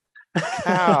them.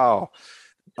 Cow.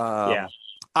 Yeah.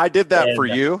 I did that for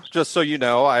you, just so you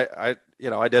know. I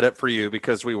did it for you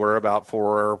because we were about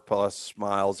 4+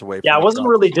 miles away. Yeah, I wasn't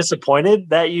really disappointed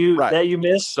that you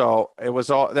missed. So that was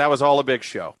all a big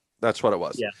show. That's what it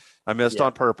was. Yeah, I missed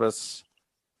on purpose,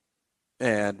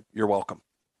 and you're welcome.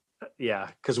 Yeah,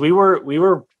 because we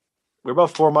were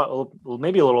about 4 miles,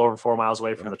 maybe a little over 4 miles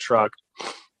away from the truck.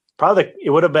 Probably it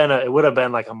would have been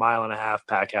like a 1.5 mile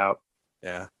pack out.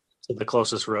 Yeah, to the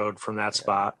closest road from that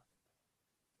spot.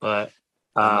 But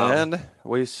and then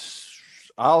I'm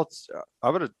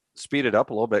going to speed it up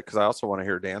a little bit because I also want to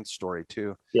hear Dan's story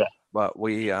too. Yeah. But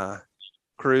we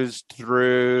cruised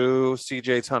through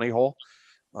CJ's honey hole.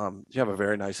 You have a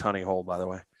very nice honey hole, by the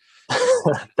way.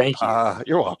 Thank you.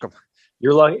 You're welcome.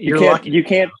 You're lucky. You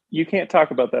can't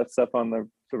talk about that stuff on the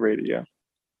radio.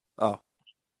 Oh.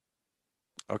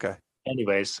 Okay.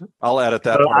 Anyways, I'll edit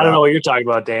that. I don't know what you're talking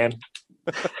about, Dan.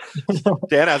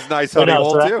 Dan has a nice honey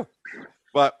hole too.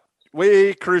 But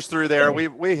we cruised through there.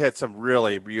 We hit some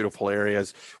really beautiful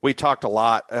areas. We talked a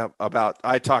lot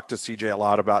I talked to CJ a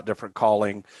lot about different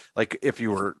calling, like if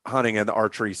you were hunting in the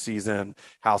archery season,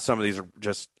 how some of these are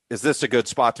just, is this a good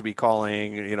spot to be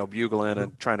calling, bugling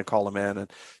and trying to call them in.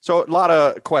 And so a lot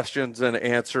of questions and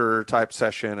answer type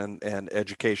session and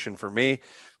education for me.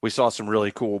 We saw some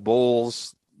really cool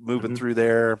bulls moving through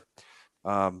there.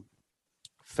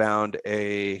 Found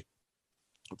a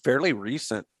fairly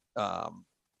recent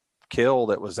kill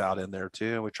that was out in there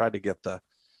too, and we tried to get the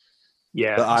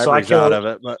ivories out of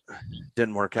it, but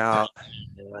didn't work out.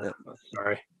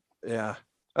 Sorry. Yeah,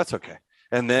 that's okay.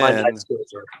 And then my night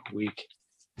skills are weak.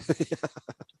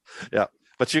 Yeah,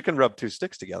 but you can rub two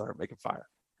sticks together and make a fire.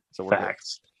 So we're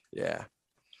facts. Good. Yeah.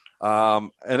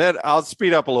 And then I'll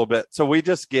speed up a little bit. So we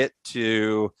just get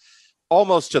to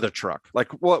almost to the truck.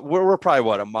 Like we're probably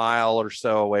 1 mile or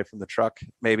so away from the truck,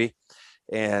 maybe.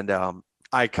 And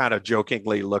I kind of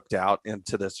jokingly looked out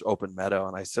into this open meadow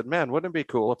and I said, man, wouldn't it be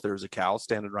cool if there was a cow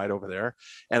standing right over there?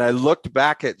 And I looked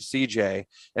back at CJ,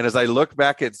 and as I looked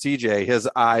back at CJ, his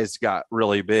eyes got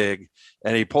really big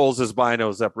and he pulls his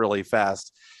binos up really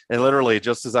fast. And literally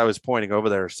just as I was pointing over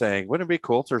there saying, wouldn't it be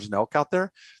cool if there's an elk out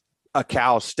there? A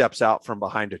cow steps out from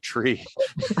behind a tree,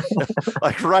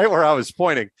 like right where I was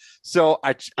pointing. So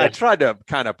I tried to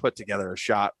kind of put together a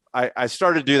shot. I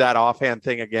started to do that offhand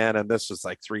thing again, and this was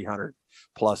like 300+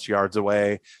 yards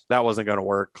away. That wasn't going to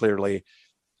work, clearly.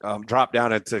 Dropped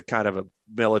down into kind of a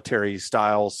military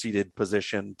style seated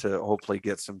position to hopefully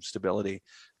get some stability.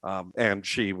 And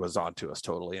she was onto us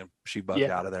totally, and she bugged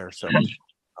out of there. So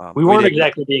we weren't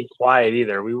exactly being quiet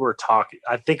either. We were talking.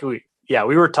 I think we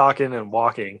were talking and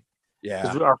walking.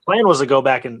 Yeah. Our plan was to go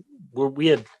back, and we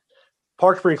had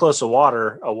parked pretty close to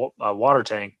water, a water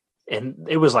tank, and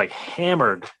it was like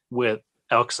hammered with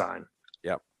elk sign.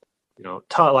 Yep.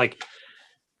 Like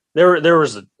there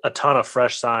was a ton of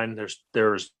fresh sign.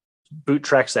 There's boot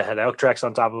tracks that had elk tracks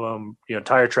on top of them,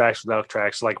 tire tracks with elk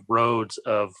tracks, like roads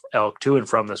of elk to and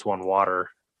from this one water.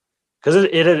 Cause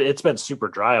it's been super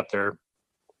dry up there,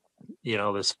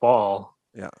 this fall.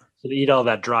 Yeah. So to eat all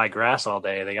that dry grass all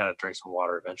day, they got to drink some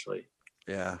water eventually.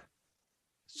 Yeah.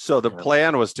 So the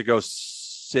plan was to go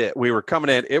sit. We were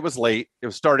coming in. It was late. It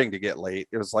was starting to get late.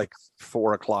 It was like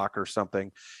 4 o'clock or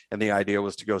something. And the idea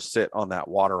was to go sit on that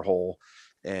water hole.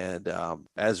 And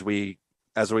as we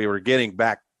were getting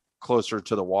back closer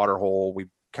to the water hole, we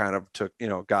kind of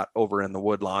got over in the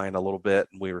wood line a little bit,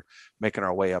 and we were making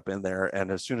our way up in there. And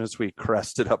as soon as we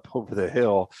crested up over the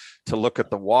hill to look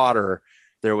at the water,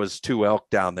 there was 2 elk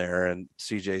down there, and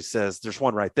CJ says, there's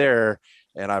one right there.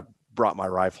 And I brought my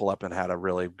rifle up and had a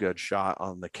really good shot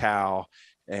on the cow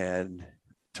and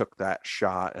took that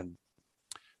shot and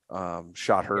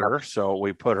shot her. Yep. So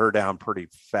we put her down pretty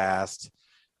fast.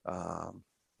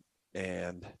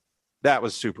 And that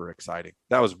was super exciting.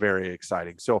 That was very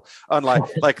exciting. So unlike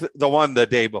like the one the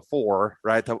day before,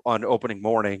 right, on opening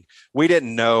morning, we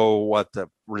didn't know what the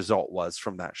result was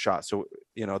from that shot. So,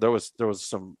 you know, there was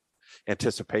some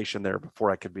anticipation there before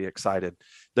I could be excited.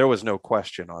 There was no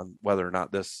question on whether or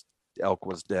not this elk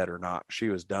was dead or not. She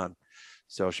was done.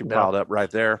 So she piled up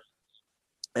right there.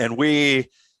 And we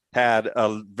had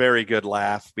a very good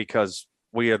laugh because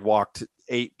we had walked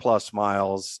 8+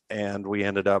 miles and we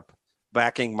ended up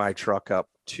backing my truck up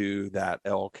to that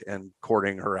elk and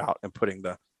cording her out and putting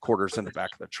the quarters in the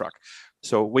back of the truck.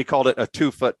 So we called it a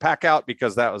 2-foot pack out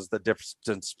because that was the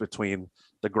distance between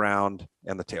the ground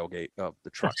and the tailgate of the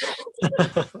truck.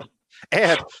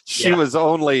 And she was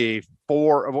only she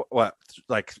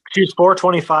was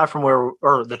 425 from where,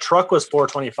 or the truck was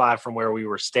 425 from where we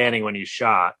were standing when you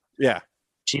shot. Yeah.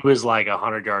 She was like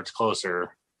 100 yards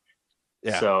closer.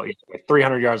 Yeah. So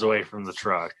 300 yards away from the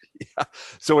truck. Yeah.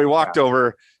 So we walked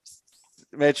over,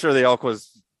 made sure the elk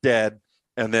was dead,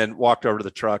 and then walked over to the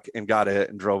truck and got it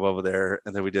and drove over there.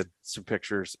 And then we did some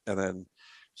pictures and then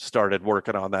started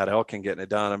working on that elk and getting it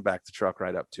done and backed the truck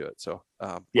right up to it. So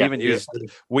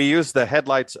we used the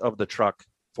headlights of the truck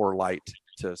for light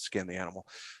to skin the animal,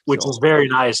 which is very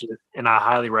nice. And I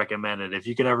highly recommend it. If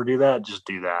you can ever do that, just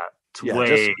do that.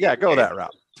 Go that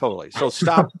route. Totally. So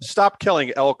stop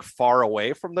killing elk far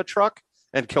away from the truck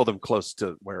and kill them close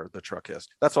to where the truck is.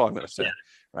 That's all I'm going to say.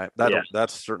 Right.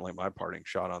 That's certainly my parting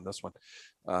shot on this one.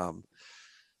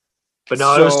 But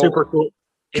no, it was super cool.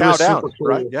 Cow down, cool.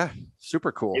 Right? Yeah.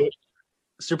 Super cool.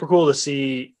 Super cool to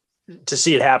see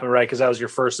it happen. Right. Cause that was your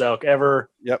first elk ever.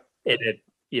 Yep. And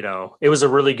it was a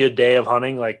really good day of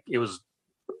hunting. Like it was,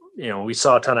 we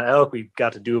saw a ton of elk. We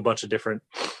got to do a bunch of different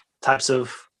types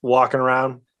of walking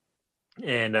around.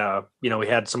 And, we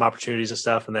had some opportunities and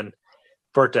stuff. And then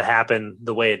for it to happen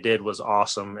the way it did was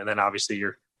awesome. And then obviously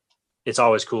it's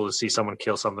always cool to see someone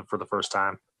kill something for the first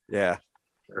time. Yeah.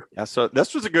 Sure. Yeah. So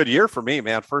this was a good year for me,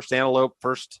 man. First antelope,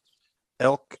 first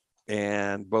elk,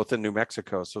 and both in New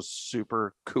Mexico. So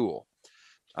super cool.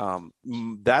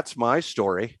 That's my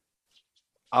story.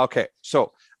 Okay.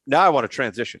 So now I want to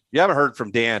transition. You haven't heard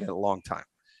from Dan in a long time.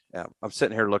 I'm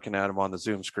sitting here looking at him on the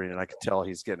Zoom screen, and I can tell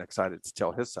he's getting excited to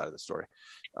tell his side of the story.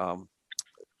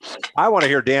 I want to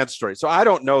hear Dan's story. So I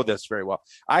don't know this very well.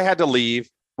 I had to leave.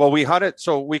 Well, we hunted.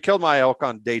 So we killed my elk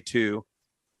on day 2.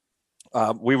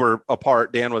 We were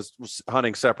apart. Dan was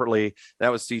hunting separately.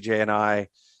 That was CJ and I.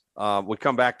 We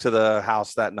come back to the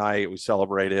house that night. We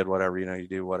celebrated, whatever, you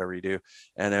do whatever you do.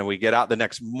 And then we get out the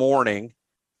next morning.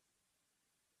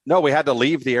 No, we had to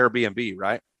leave the Airbnb,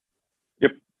 right?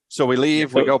 Yep. So we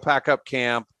leave, we go pack up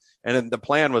camp, and then the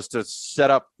plan was to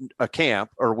set up a camp,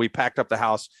 or we packed up the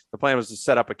house. The plan was to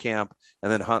set up a camp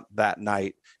and then hunt that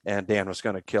night, and Dan was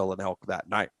going to kill an elk that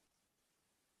night.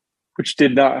 Which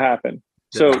did not happen.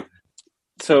 So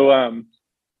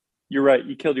you're right.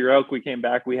 You killed your elk. We came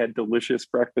back. We had delicious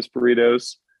breakfast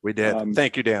burritos. We did.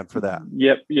 Thank you, Dan, for that.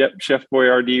 Yep. Chef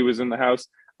Boyardee was in the house.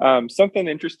 Something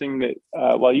interesting that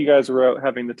while you guys were out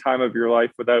having the time of your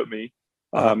life without me,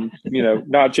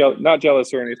 not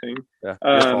jealous or anything.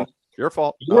 Yeah, your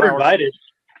fault. You were invited.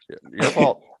 Your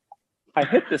fault. I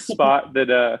hit this spot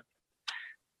that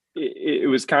it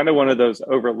was kind of one of those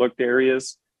overlooked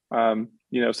areas.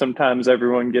 Sometimes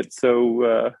everyone gets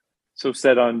so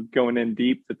set on going in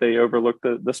deep that they overlook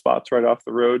the spots right off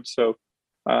the road. So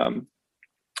I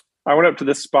went up to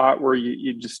this spot where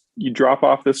you drop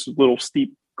off this little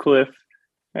steep cliff,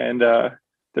 and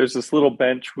there's this little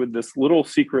bench with this little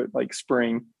secret like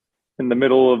spring in the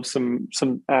middle of some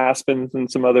aspens and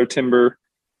some other timber.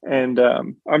 And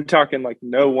I'm talking like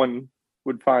no one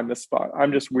would find this spot.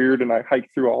 I'm just weird, and I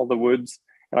hiked through all the woods,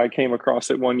 and I came across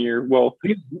it one year. Well,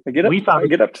 we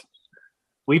found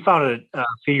it a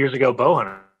few years ago bow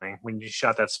hunting when you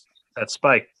shot that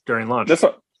spike during lunch.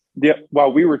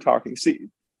 While we were talking, see,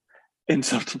 in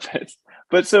self-defense.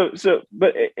 But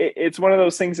it's one of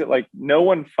those things that like no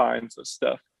one finds this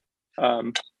stuff.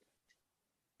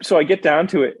 So I get down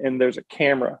to it, and there's a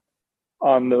camera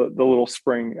on the little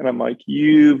spring, and I'm like,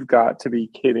 you've got to be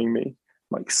kidding me.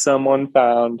 Like someone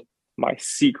found my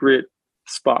secret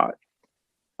spot.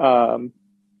 And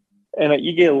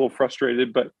you get a little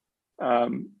frustrated, but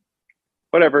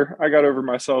whatever. I got over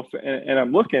myself, and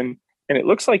I'm looking, and it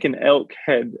looks like an elk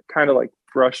head kind of like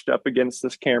brushed up against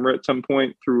this camera at some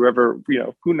point through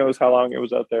who knows how long it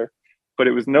was out there, but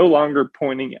it was no longer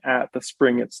pointing at the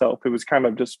spring itself. It was kind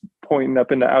of just pointing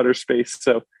up into outer space.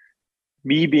 So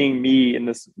me being me in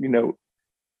this,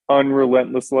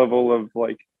 unrelentless level of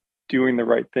like doing the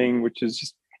right thing, which is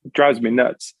just, it drives me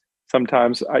nuts.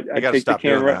 Sometimes I take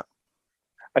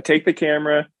the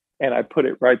camera, and I put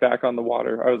it right back on the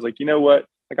water. I was like, you know what?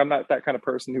 Like, I'm not that kind of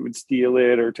person who would steal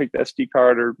it or take the SD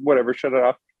card or whatever, shut it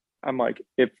off. I'm like,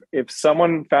 if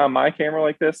someone found my camera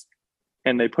like this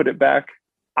and they put it back,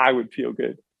 I would feel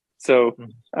good. So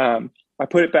I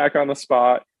put it back on the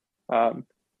spot,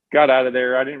 got out of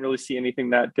there. I didn't really see anything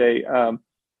that day.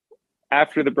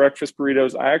 After the breakfast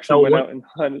burritos, I actually went out and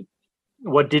hunted.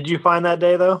 What did you find that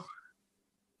day, though?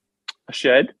 A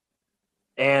shed.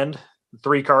 And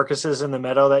 3 carcasses in the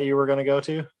meadow that you were going to go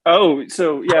to? Oh,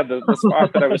 so yeah, the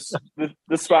spot that I was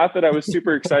the spot that I was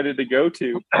super excited to go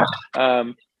to.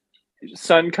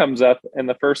 Sun comes up, and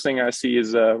the first thing I see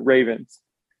is ravens,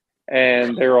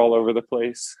 and they're all over the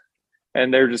place,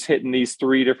 and they're just hitting these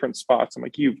 3 different spots. I'm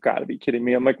like, you've got to be kidding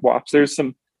me! I'm like, watch, there's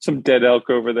some dead elk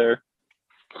over there.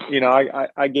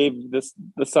 I gave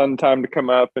the sun time to come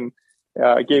up, and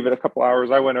I gave it a couple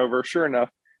hours. I went over. Sure enough,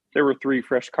 there were 3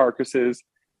 fresh carcasses.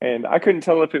 And I couldn't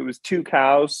tell if it was 2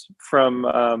 cows from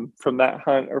that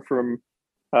hunt or from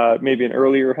maybe an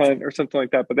earlier hunt or something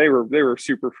like that. But they were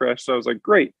super fresh. So I was like,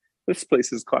 great, this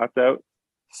place is clapped out.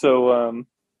 So,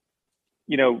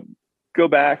 go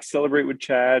back, celebrate with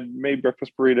Chad, made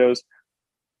breakfast burritos.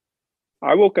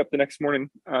 I woke up the next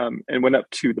morning and went up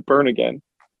to the burn again.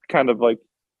 Kind of like,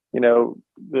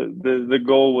 the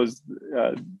goal was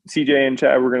CJ and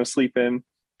Chad were going to sleep in.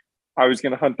 I was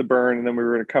going to hunt the burn, and then we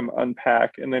were going to come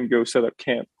unpack and then go set up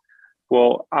camp.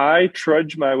 Well, I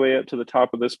trudged my way up to the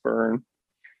top of this burn,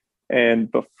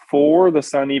 and before the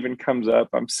sun even comes up,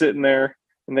 I'm sitting there.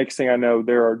 The next thing I know,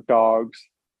 there are dogs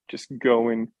just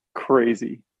going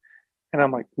crazy. And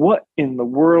I'm like, what in the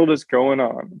world is going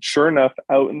on? And sure enough,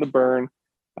 out in the burn,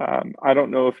 I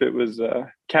don't know if it was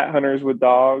cat hunters with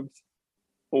dogs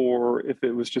or if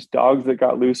it was just dogs that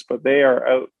got loose, but they are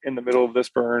out in the middle of this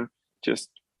burn, just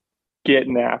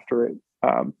getting after it,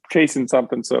 chasing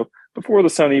something. So before the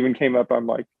sun even came up, I'm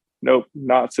like, nope,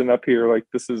 not sitting up here. Like,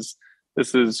 this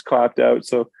is clapped out.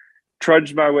 So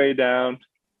trudged my way down,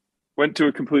 went to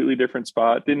a completely different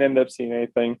spot, didn't end up seeing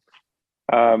anything.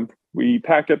 We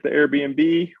packed up the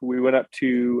Airbnb. We went up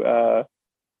to the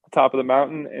top of the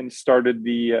mountain and started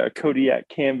the Kodiak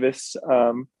Canvas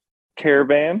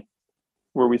caravan,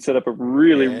 where we set up that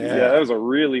was a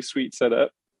really sweet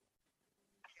setup.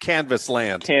 Canvas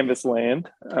land.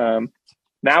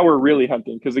 Now we're really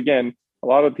hunting, because again, a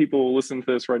lot of people will listen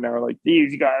to this right now are like,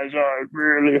 these guys aren't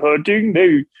really hunting.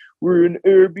 They were in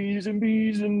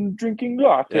Airbnbs and drinking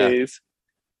lattes.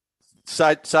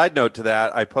 Yeah. Side note to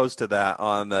that, I posted that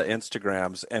on the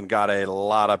Instagrams and got a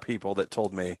lot of people that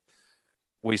told me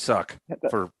we suck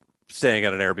for staying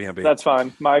at an Airbnb. That's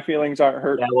fine. My feelings aren't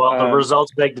hurt. Yeah, well, the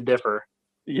results beg to differ.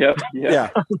 Yep. Yeah.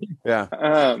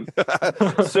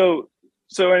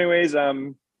 So anyways,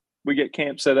 we get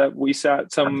camp set up. We sat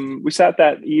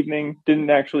that evening, didn't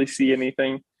actually see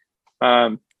anything.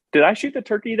 Did I shoot the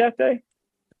turkey that day?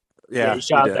 Yeah, you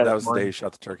shot that was the day you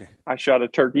shot the turkey. I shot a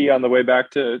turkey on the way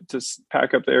back to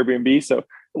pack up the Airbnb. So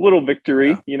a little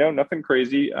victory, nothing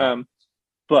crazy.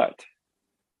 But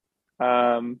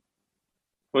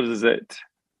what is it?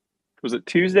 Was it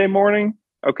Tuesday morning?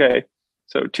 Okay.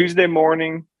 So Tuesday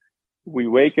morning, we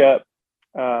wake up.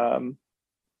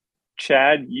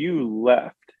 Chad, you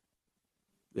left.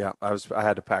 Yeah, I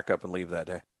had to pack up and leave that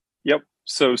day. Yep.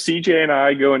 So CJ and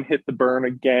I go and hit the burn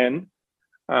again.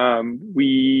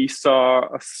 We saw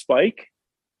a spike,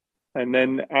 and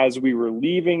then as we were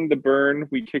leaving the burn,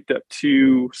 we kicked up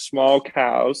 2 small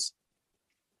cows.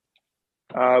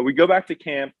 We go back to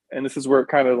camp, and this is where it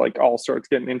kind of like all starts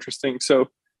getting interesting. So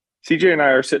CJ and I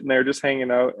are sitting there just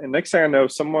hanging out, and next thing I know,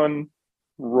 someone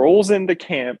rolls into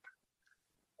camp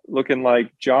looking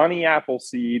like Johnny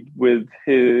Appleseed with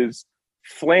his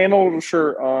flannel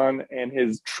shirt on and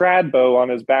his trad bow on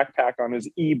his backpack on his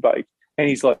e-bike. And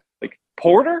he's like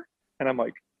Porter? And I'm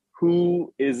like,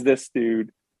 who is this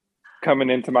dude coming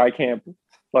into my camp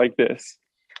like this?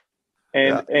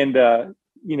 And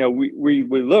we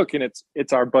look, and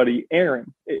it's our buddy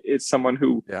Aaron. It's someone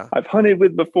who I've hunted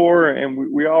with before,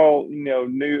 and we all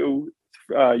knew.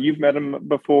 You've met him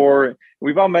before.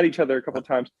 We've all met each other a couple of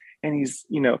times. And he's,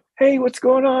 hey, what's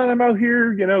going on? I'm out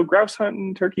here, grouse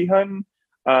hunting, turkey hunting,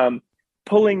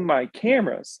 pulling my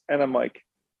cameras. And I'm like,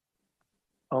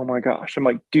 oh my gosh. I'm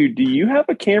like, dude, do you have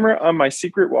a camera on my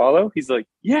secret wallow? He's like,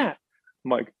 yeah.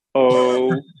 I'm like,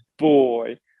 oh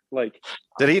boy. Like,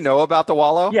 did he know about the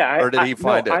wallow? Yeah. Or did he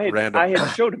find it random? I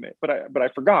had showed him it, but I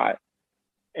forgot.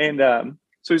 And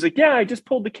so he's like, yeah, I just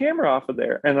pulled the camera off of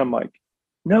there. And I'm like,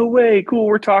 no way, cool.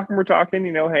 We're talking,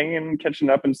 hanging, catching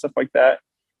up and stuff like that.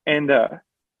 And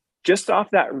just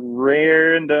off that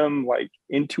random like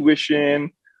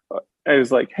intuition, I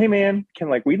was like, hey man, can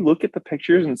like we look at the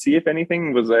pictures and see if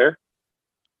anything was there?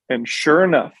 And sure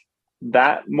enough,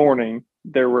 that morning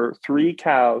there were 3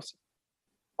 cows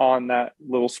on that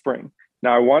little spring.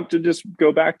 Now I want to just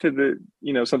go back to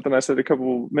the, something I said a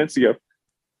couple minutes ago.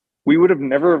 We would have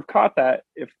never have caught that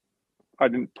if I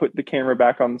didn't put the camera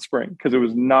back on the spring because it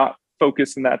was not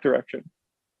focused in that direction.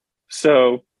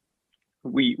 So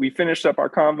we finished up our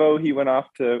convo. He went off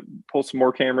to pull some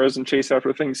more cameras and chase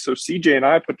after things. So CJ and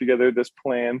I put together this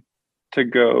plan to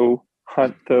go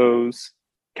hunt those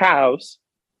cows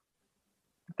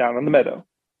down on the meadow.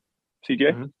 CJ?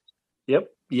 Mm-hmm. Yep.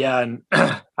 Yeah. And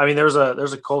I mean, there's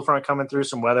a cold front coming through,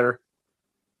 some weather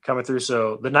coming through.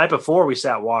 So the night before we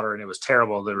sat water and it was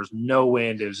terrible. There was no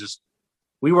wind. It was just,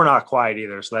 we were not quiet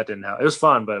either. So that didn't help. It was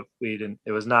fun, but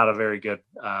it was not a very good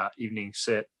evening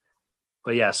sit.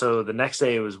 But yeah, so the next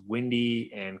day it was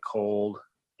windy and cold.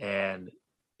 And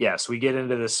yeah, so we get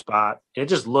into this spot. It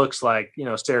just looks like,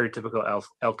 stereotypical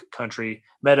elk country,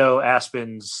 meadow,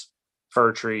 aspens,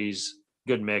 fir trees,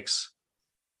 good mix.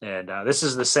 And this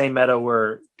is the same meadow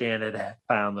where Dan had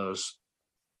found those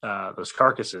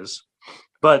carcasses,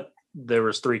 but there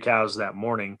was 3 cows that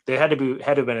morning. They had to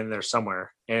have been in there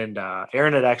somewhere. And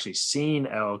Aaron had actually seen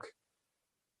elk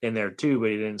in there too,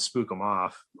 but he didn't spook them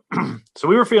off. So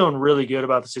we were feeling really good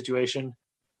about the situation.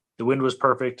 The wind was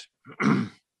perfect. And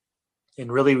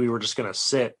really we were just going to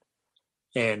sit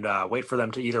and wait for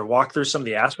them to either walk through some of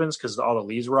the aspens because all the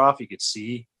leaves were off. You could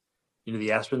see into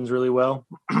the aspens really well.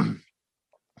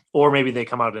 Or maybe they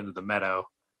come out into the meadow.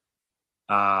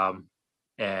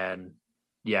 And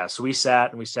yeah, so we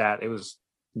sat. It was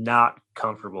not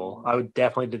comfortable. I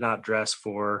definitely did not dress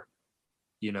for,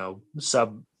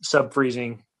 sub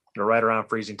freezing or right around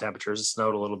freezing temperatures. It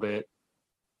snowed a little bit.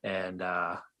 And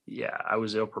yeah, I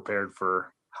was ill prepared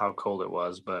for how cold it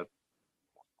was, but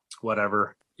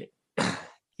whatever.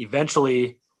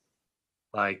 Eventually,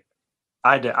 like,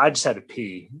 I just had to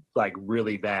pee like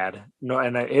really bad. No,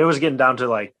 and it was getting down to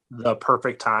like the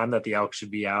perfect time that the elk should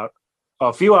be out.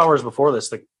 A few hours before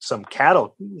this, some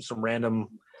random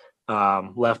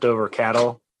leftover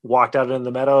cattle walked out in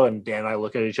the meadow, and Dan and I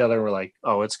look at each other and we're like,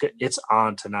 "Oh, it's good. It's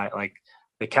on tonight." Like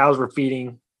the cows were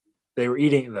feeding, they were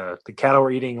eating the cattle were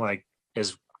eating like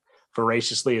as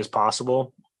voraciously as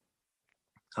possible,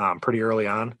 pretty early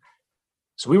on.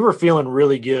 So we were feeling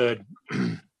really good,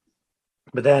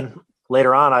 but then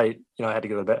later on, I had to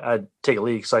go to bed. I'd take a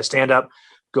leak. So I stand up,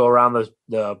 go around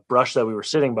the brush that we were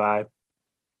sitting by.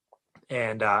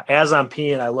 And as I'm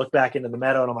peeing, I look back into the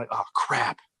meadow and I'm like, oh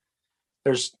crap.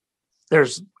 There's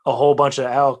a whole bunch of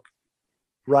elk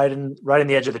right in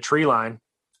the edge of the tree line.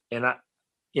 And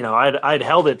I'd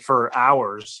held it for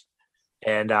hours.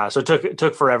 And so it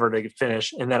took forever to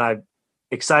finish. And then I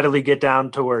excitedly get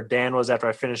down to where Dan was after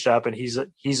I finished up, and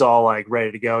he's all like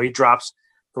ready to go. He drops,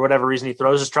 for whatever reason, he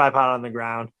throws his tripod on the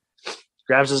ground,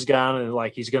 grabs his gun, and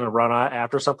like he's going to run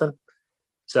after something.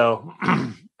 So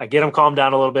I get him calmed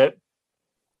down a little bit,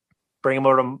 bring him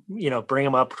over to, bring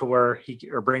him up to where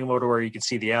bring him over to where you can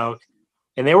see the elk.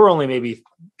 And they were only maybe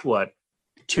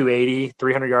 280,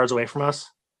 300 yards away from us.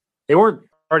 They weren't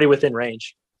already within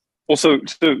range. Well, so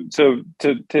to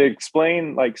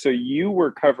explain, like, so you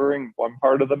were covering one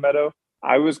part of the meadow.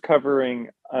 I was covering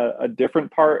a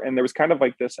different part, and there was kind of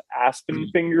like this aspen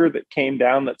finger that came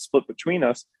down that split between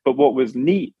us. But what was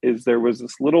neat is there was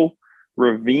this little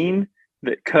ravine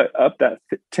that cut up that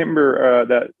timber,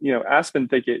 aspen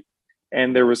thicket,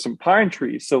 and there was some pine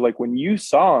trees. So like when you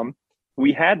saw them,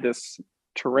 we had this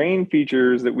terrain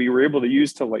features that we were able to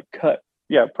use to like cut,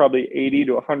 probably 80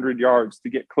 to 100 yards to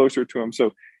get closer to them.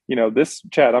 So, this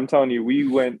Chad, I'm telling you, we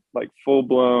went like full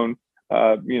blown,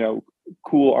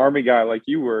 cool Army guy like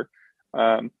you were,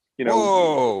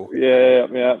 Whoa.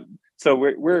 Yeah. So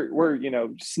we're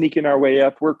sneaking our way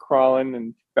up. We're crawling,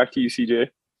 and back to you, CJ.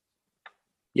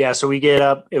 Yeah. So we get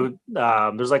up,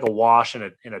 there's like a wash in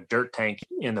a dirt tank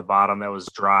in the bottom that was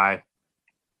dry.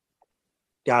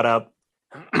 Got up,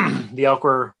 the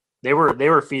elk they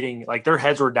were feeding, like their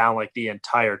heads were down like the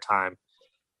entire time.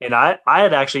 And I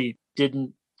had actually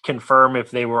didn't confirm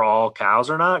if they were all cows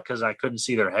or not, because I couldn't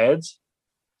see their heads.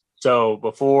 So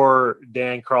before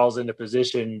Dan crawls into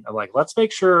position, I'm like, let's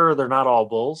make sure they're not all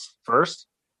bulls first.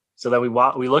 So then we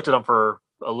looked at them for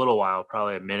a little while,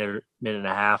 probably a minute and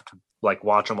a half, to like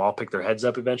watch them all pick their heads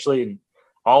up eventually. And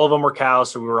all of them were cows,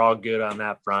 so we were all good on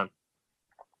that front.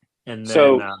 And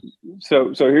then,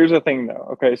 so here's the thing though.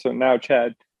 Okay. So now,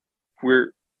 Chad,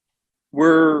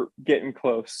 we're getting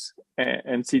close,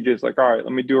 and CJ's like, all right,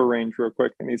 let me do a range real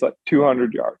quick, and he's like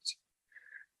 200 yards.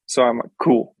 So I'm like,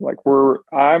 cool. Like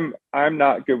I'm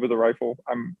not good with a rifle.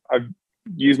 I've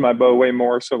used my bow way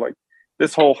more. So like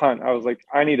this whole hunt, I was like,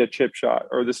 I need a chip shot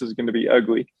or this is going to be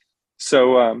ugly.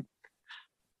 So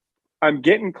I'm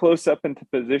getting close up into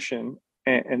position,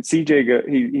 and CJ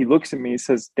he looks at me, he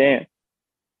says, Dan,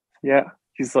 yeah.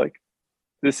 He's like,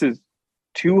 this is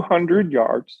 200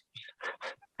 yards.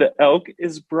 The elk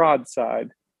is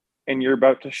broadside, and you're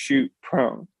about to shoot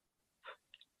prone.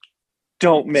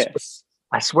 Don't miss.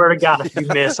 I swear to God, if you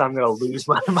miss, I'm going to lose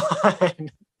my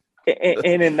mind.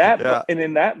 And in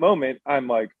that moment, I'm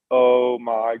like, oh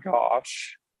my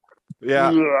gosh.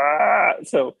 Yeah.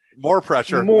 So more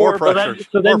pressure.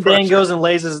 So then Dan goes and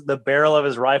lays the barrel of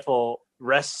his rifle,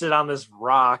 rests it on this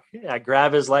rock. I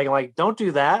grab his leg and like, don't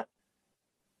do that.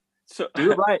 So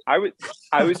do it right.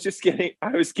 I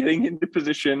was getting into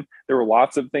position. There were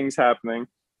lots of things happening,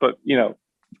 but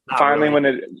finally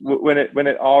really. when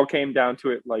it all came down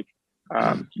to it, like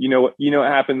you know what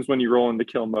happens when you roll into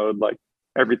kill mode, like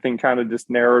everything kind of just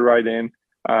narrowed right in.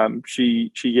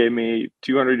 She gave me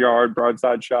 200-yard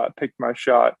broadside shot, picked my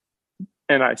shot,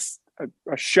 and I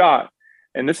shot,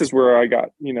 and this is where I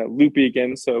got loopy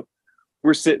again. So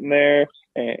we're sitting there,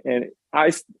 and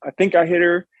I think I hit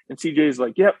her, and CJ's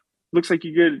like, yep, looks like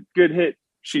you good hit.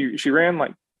 She ran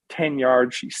like 10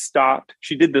 yards. She stopped.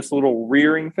 She did this little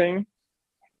rearing thing,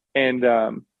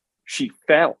 and she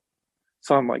fell.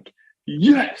 So I'm like,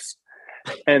 yes.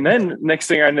 And then next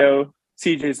thing I know,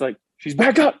 CJ's like, she's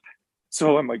back up.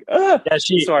 So I'm like, yeah,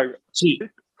 she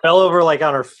fell over like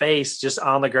on her face, just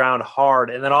on the ground hard.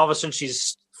 And then all of a sudden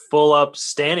she's full up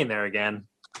standing there again.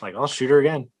 Like, I'll shoot her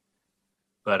again.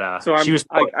 But she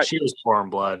was pouring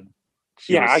blood.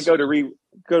 I go to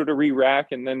re-rack,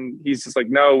 and then he's just like,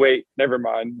 no, wait, never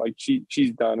mind. Like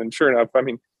she's done. And sure enough, I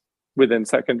mean, within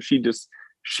seconds, she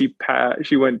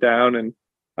went down, and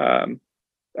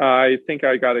I think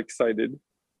I got excited.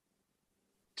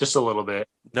 Just a little bit.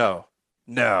 No.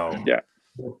 Yeah.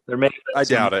 I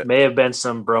doubt it. May have been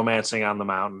some bromancing on the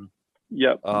mountain.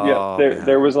 Yep. Oh,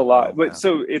 there was a lot. But man.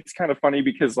 So it's kind of funny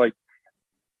because like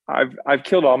I've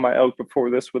killed all my elk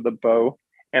before this with a bow,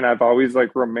 and I've always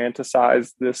like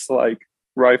romanticized this like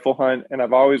rifle hunt, and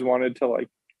I've always wanted to like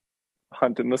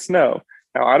hunt in the snow.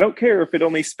 Now I don't care if it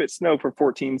only spit snow for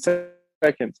 14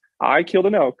 seconds. I killed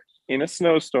an elk in a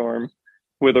snowstorm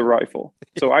with a rifle.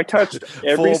 So I touched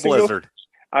every full blizzard.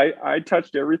 I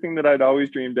touched everything that I'd always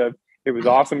dreamed of. It was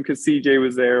awesome because CJ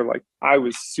was there. Like I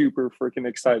was super freaking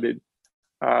excited.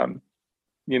 Got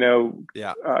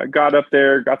up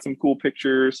there, got some cool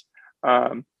pictures.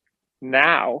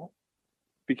 Now,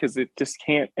 because it just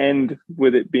can't end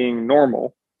with it being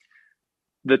normal,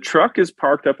 the truck is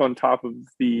parked up on top of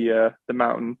the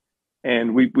mountain,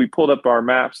 and we pulled up our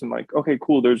maps and like, okay,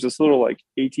 cool. There's this little like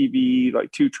ATV,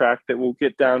 like 2-track that will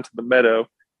get down to the meadow.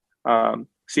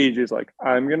 CJ's like,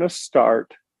 I'm going to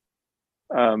start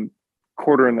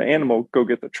quartering the animal, go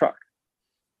get the truck.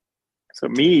 So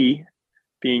me,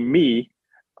 being me,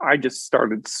 I just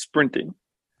started sprinting.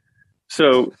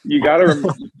 So you got to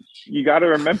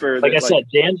remember like that, I said,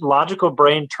 Dan's logical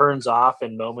brain turns off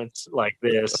in moments like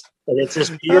this. And it's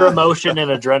just pure emotion and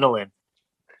adrenaline.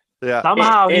 Yeah.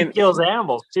 Somehow he kills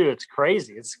animals too. It's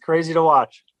crazy. It's crazy to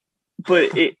watch.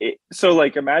 But so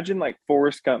like imagine like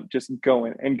Forrest Gump just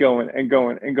going and going and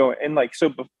going and going, and like,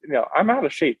 so I'm out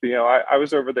of shape. I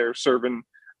was over there serving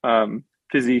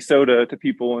fizzy soda to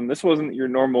people, and this wasn't your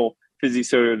normal fizzy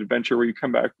soda adventure where you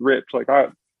come back ripped. Like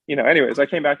anyways, I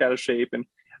came back out of shape, and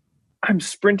I'm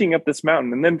sprinting up this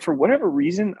mountain, and then for whatever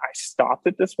reason I stopped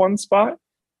at this one spot,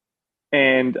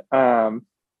 and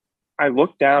I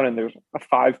looked down, and there's a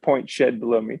 5-point shed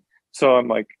below me. So I'm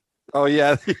like, oh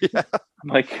yeah. I'm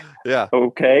like, yeah,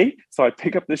 okay. So I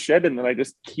pick up the shed, and then I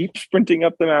just keep sprinting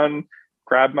up the mountain,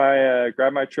 grab my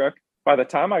truck. By the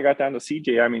time I got down to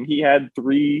CJ, I mean, he had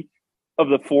 3 of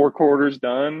the 4 quarters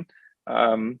done.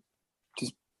 I'm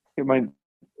just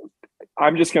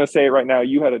going to say it right now.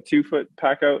 You had a 2-foot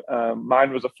pack out.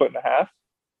 Mine was 1.5 feet.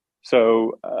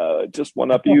 So just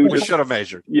one up you. We should have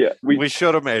measured. Yeah. We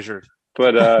should have measured.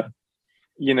 But,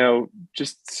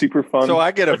 just super fun. So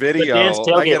I get a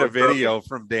video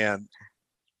from Dan.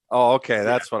 Oh, okay.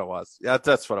 That's what it was. Yeah,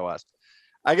 that's what it was.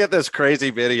 I get this crazy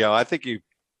video. I think you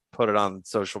put it on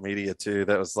social media too.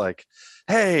 That was like,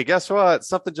 hey, guess what?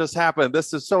 Something just happened.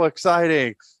 This is so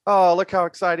exciting. Oh, look how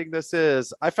exciting this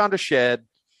is. I found a shed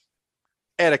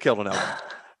and I killed an elk.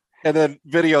 And then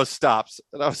video stops.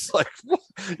 And I was like,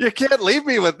 you can't leave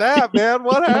me with that, man.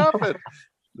 What happened?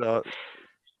 No,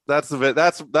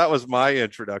 that was my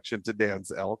introduction to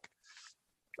Dan's elk.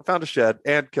 found a shed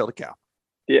and killed a cow.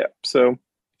 Yeah. So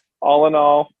all in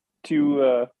all,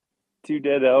 two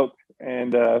dead elk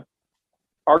and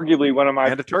arguably one of my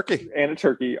and a turkey.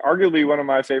 Arguably one of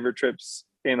my favorite trips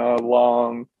in a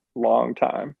long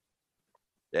time.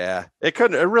 Yeah, it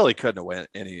really couldn't have went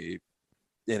any.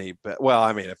 Well,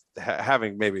 I mean, if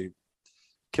having maybe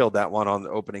killed that one on the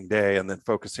opening day and then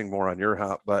focusing more on your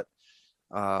hunt, but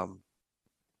I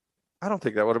don't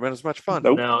think that would have been as much fun.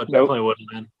 Nope. No, it definitely wouldn't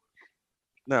have been.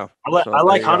 No, I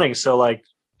like hunting, so like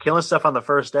killing stuff on the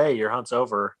first day, your hunt's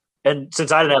over. And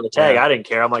since I didn't have the tag, I didn't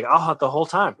care. I'm like, I'll hunt the whole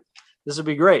time. This would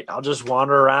be great. I'll just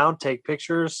wander around, take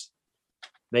pictures,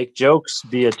 make jokes,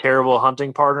 be a terrible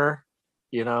hunting partner,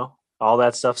 all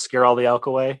that stuff, scare all the elk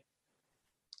away.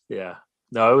 Yeah.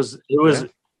 No, it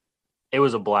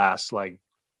was a blast. Like,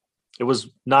 it was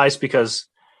nice because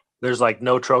there's like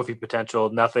no trophy potential,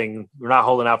 nothing. We're not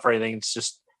holding out for anything. It's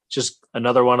just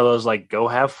another one of those, like, go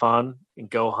have fun and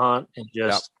go hunt and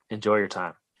just enjoy your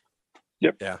time.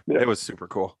 Yep. Yeah. It was super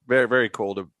cool. Very, very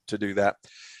cool to do that.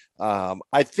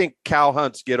 I think cow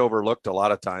hunts get overlooked a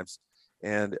lot of times,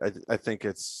 and I think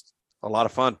it's a lot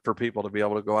of fun for people to be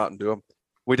able to go out and do them.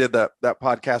 We did that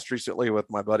podcast recently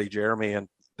with my buddy Jeremy, and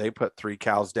they put 3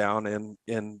 cows down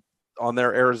on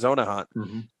their Arizona hunt.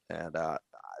 Mm-hmm. And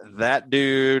that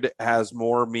dude has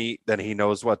more meat than he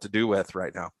knows what to do with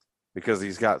right now, because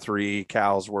he's got 3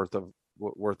 cows worth of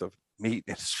meat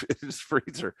in his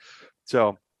freezer.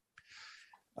 So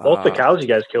both the cows you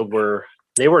guys killed were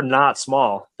not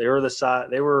small. They were the size.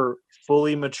 They were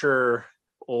fully mature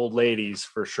old ladies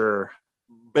for sure.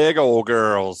 Big old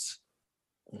girls.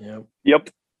 Yep.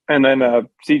 And then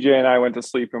CJ and I went to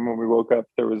sleep, and when we woke up,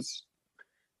 there was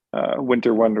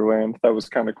Winter Wonderland. That was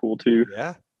kind of cool too.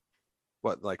 Yeah.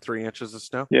 What, like 3 inches of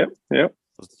snow? Yep.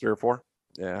 Was it 3 or 4?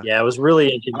 Yeah. Yeah, it was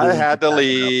really inconvenient. I had to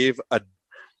leave a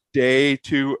day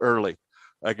too early,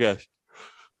 I guess.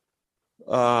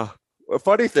 A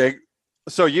funny thing.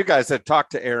 So you guys had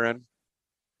talked to Aaron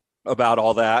about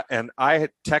all that, and I had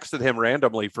texted him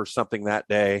randomly for something that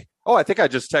day. Oh, I think I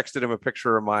just texted him a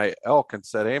picture of my elk and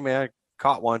said, "Hey man, I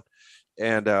caught one."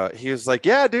 And he was like,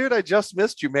 "Yeah, dude, I just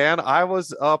missed you, man. I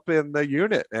was up in the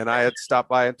unit and I had stopped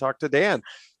by and talked to Dan."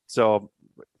 So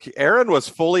Aaron was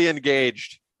fully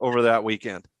engaged over that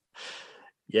weekend.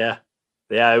 Yeah.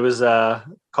 It was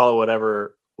call it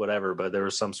whatever, but there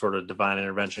was some sort of divine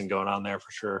intervention going on there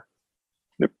for sure.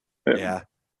 Yeah.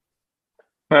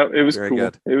 Well, it was Very cool.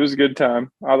 Good. It was a good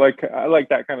time. I like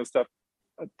that kind of stuff.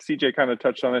 CJ kind of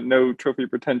touched on it. No trophy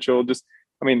potential. Just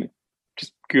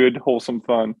good, wholesome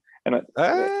fun. And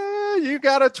you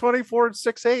got a 24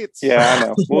 6/8. Yeah, I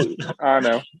know. Well, I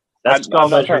know. That's I'm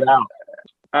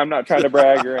not trying to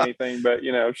brag or anything, but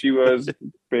she was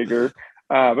bigger.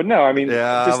 But no, I mean,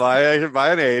 by an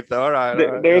 1/8. All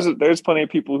right. There's plenty of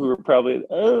people who are probably,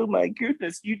 oh my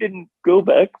goodness, you didn't go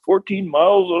back 14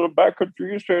 miles on a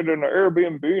backcountry. You stayed in an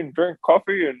Airbnb and drank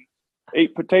coffee and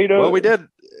ate potatoes. Well, we did.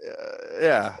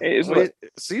 Yeah.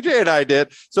 CJ and I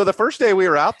did. So the first day we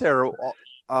were out there,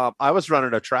 I was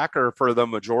running a tracker for the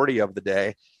majority of the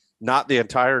day, not the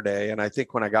entire day. And I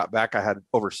think when I got back, I had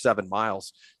over 7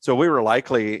 miles. So we were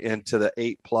likely into the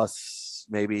 8+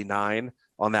 maybe 9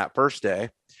 on that first day.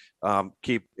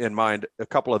 Keep in mind, a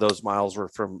couple of those miles were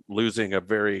from losing a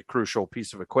very crucial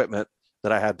piece of equipment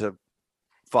that I had to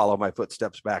follow my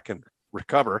footsteps back and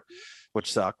recover,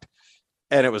 which sucked.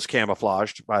 And it was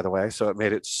camouflaged, by the way, so it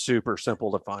made it super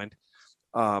simple to find.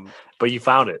 But you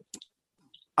found it.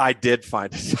 I did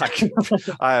find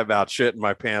it. I about shit in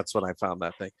my pants when I found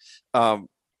that thing.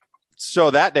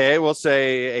 So that day, we'll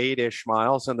say 8-ish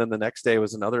miles, and then the next day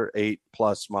was another 8+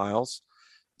 miles.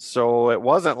 So it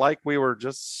wasn't like we were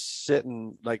just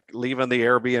sitting, like leaving the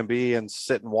Airbnb and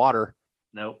sitting water.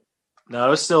 Nope. No, it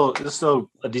was still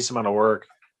a decent amount of work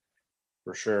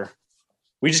for sure.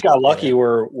 We just got lucky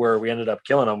where we ended up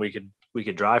killing them. We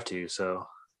could drive to. So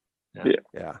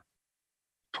yeah.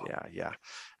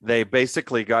 They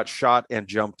basically got shot and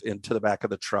jumped into the back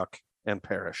of the truck and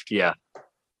perished. Yeah,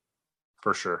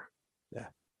 for sure. Yeah,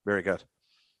 very good,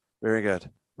 very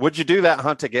good. Would you do that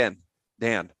hunt again,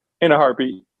 Dan? In a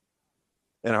heartbeat.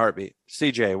 In a heartbeat.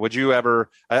 CJ, would you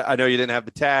ever? I know you didn't have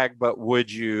the tag, but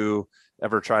would you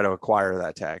ever try to acquire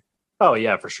that tag? Oh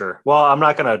yeah, for sure. Well, I'm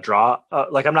not going to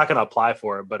I'm not going to apply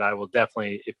for it, but I will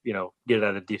definitely, get it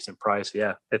at a decent price.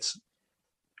 Yeah. It's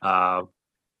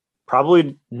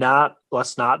probably not,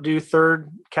 let's not do third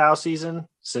cow season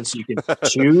since you can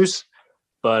choose,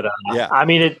 but I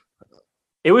mean,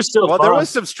 it was still fun. There was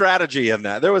some strategy in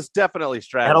that. There was definitely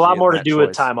strategy. It had a lot more to do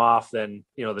with time off than,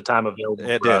 the time available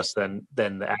for us than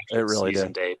the actual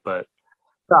season date, but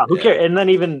who cares? And then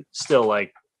even still,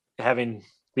 like, having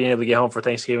being able to get home for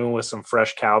Thanksgiving with some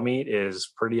fresh cow meat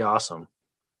is pretty awesome.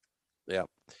 Yeah.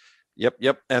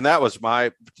 Yep. And that was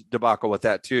my debacle with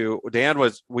that too.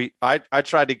 I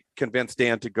tried to convince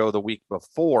Dan to go the week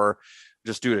before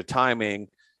just due to timing,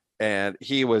 and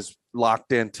he was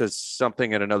locked into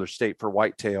something in another state for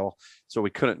whitetail. So we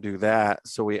couldn't do that.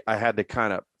 So I had to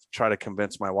kind of try to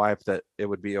convince my wife that it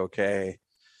would be okay.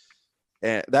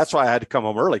 And that's why I had to come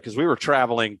home early, because we were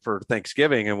traveling for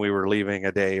Thanksgiving and we were leaving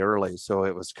a day early. So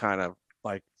it was kind of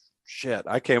like, shit.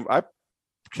 I came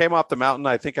off the mountain.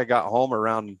 I think I got home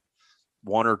around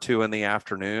 1 or 2 in the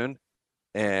afternoon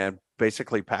and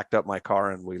basically packed up my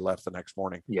car and we left the next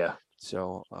morning. Yeah.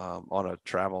 So on a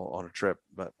trip.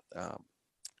 But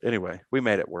anyway, we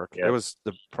made it work. Yep. It was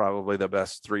probably the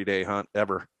best 3-day hunt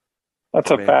ever.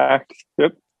 That's a fact.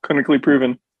 Yep. Clinically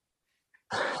proven.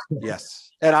 Yes.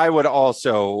 And I would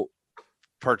also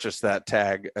purchase that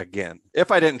tag again.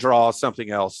 If I didn't draw something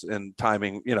else in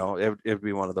timing, it'd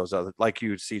be one of those other, like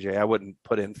you, CJ, I wouldn't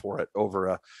put in for it over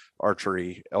a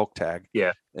archery elk tag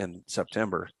in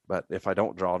September. But if I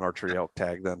don't draw an archery elk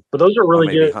tag, then but those are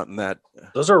really good hunting that.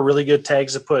 Those are really good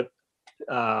tags to put,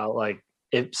 like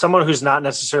if someone who's not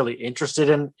necessarily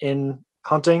interested in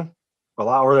hunting a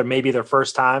lot, or maybe their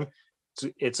first time,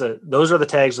 those are the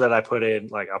tags that I put in.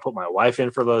 Like I'll put my wife in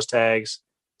for those tags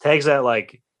that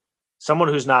like someone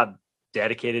who's not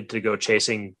dedicated to go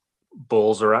chasing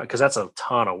bulls around, because that's a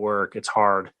ton of work. It's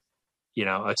hard,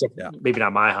 except maybe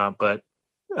not my hunt, but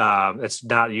it's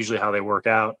not usually how they work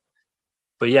out.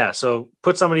 But yeah, so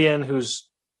put somebody in who's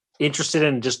interested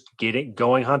in just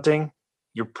going hunting.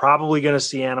 You're probably going to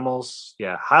see animals.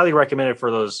 Yeah, highly recommended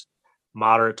for those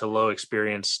moderate to low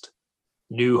experienced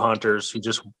new hunters who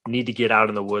just need to get out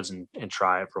in the woods and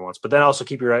try it for once. But then also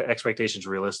keep your expectations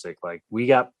realistic. Like we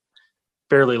got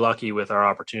fairly lucky with our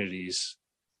opportunities.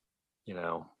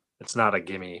 It's not a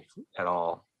gimme at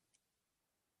all.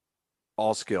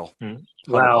 All skill.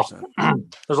 Well,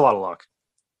 there's a lot of luck.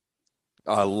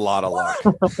 A lot of luck.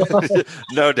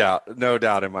 No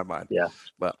doubt in my mind. Yeah.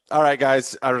 But all right,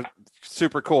 guys,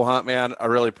 super cool hunt, man. I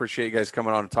really appreciate you guys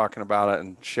coming on and talking about it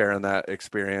and sharing that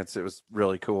experience. It was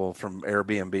really cool, from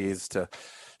Airbnbs to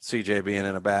CJ being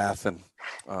in a bath and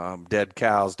dead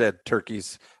cows, dead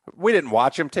turkeys. We didn't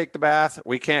watch him take the bath.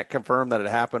 We can't confirm that it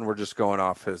happened. We're just going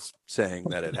off his saying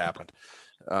that it happened.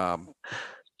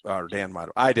 Or Dan might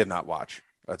have. I did not watch.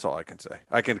 That's all I can say.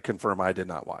 I can confirm I did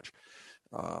not watch.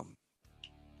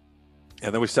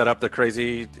 And then we set up the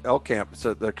crazy elk camp,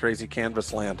 so the crazy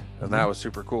canvas land, and that was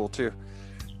super cool too.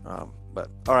 But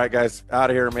all right, guys,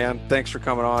 out of here, man. Thanks for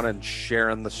coming on and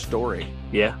sharing the story.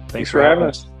 Yeah, thanks for having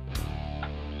us.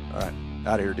 All right,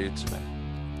 out of here, dudes.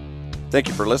 Thank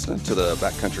you for listening to the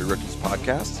Backcountry Rookies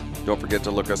podcast. Don't forget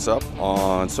to look us up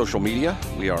on social media.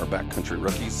 We are Backcountry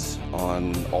Rookies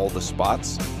on all the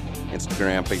spots: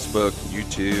 Instagram, Facebook,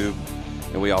 YouTube.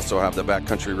 And we also have the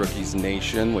Backcountry Rookies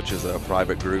Nation, which is a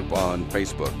private group on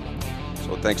Facebook.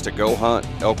 So thanks to Go Hunt,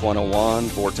 Elk 101,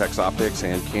 Vortex Optics,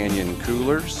 and Canyon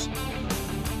Coolers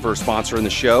for sponsoring the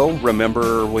show.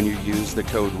 Remember, when you use the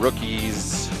code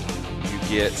ROOKIES, you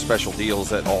get special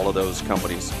deals at all of those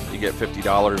companies. You get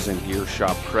 $50 in gear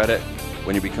shop credit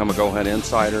when you become a Go Hunt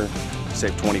Insider. You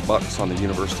save $20 on the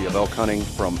University of Elk Hunting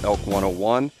from Elk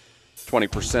 101,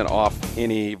 20% off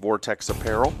any Vortex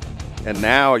apparel. And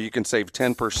now you can save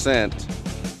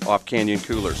 10% off Canyon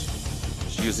Coolers.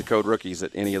 Just use the code ROOKIES at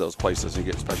any of those places and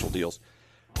get special deals.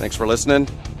 Thanks for listening.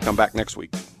 Come back next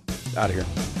week. Out of here.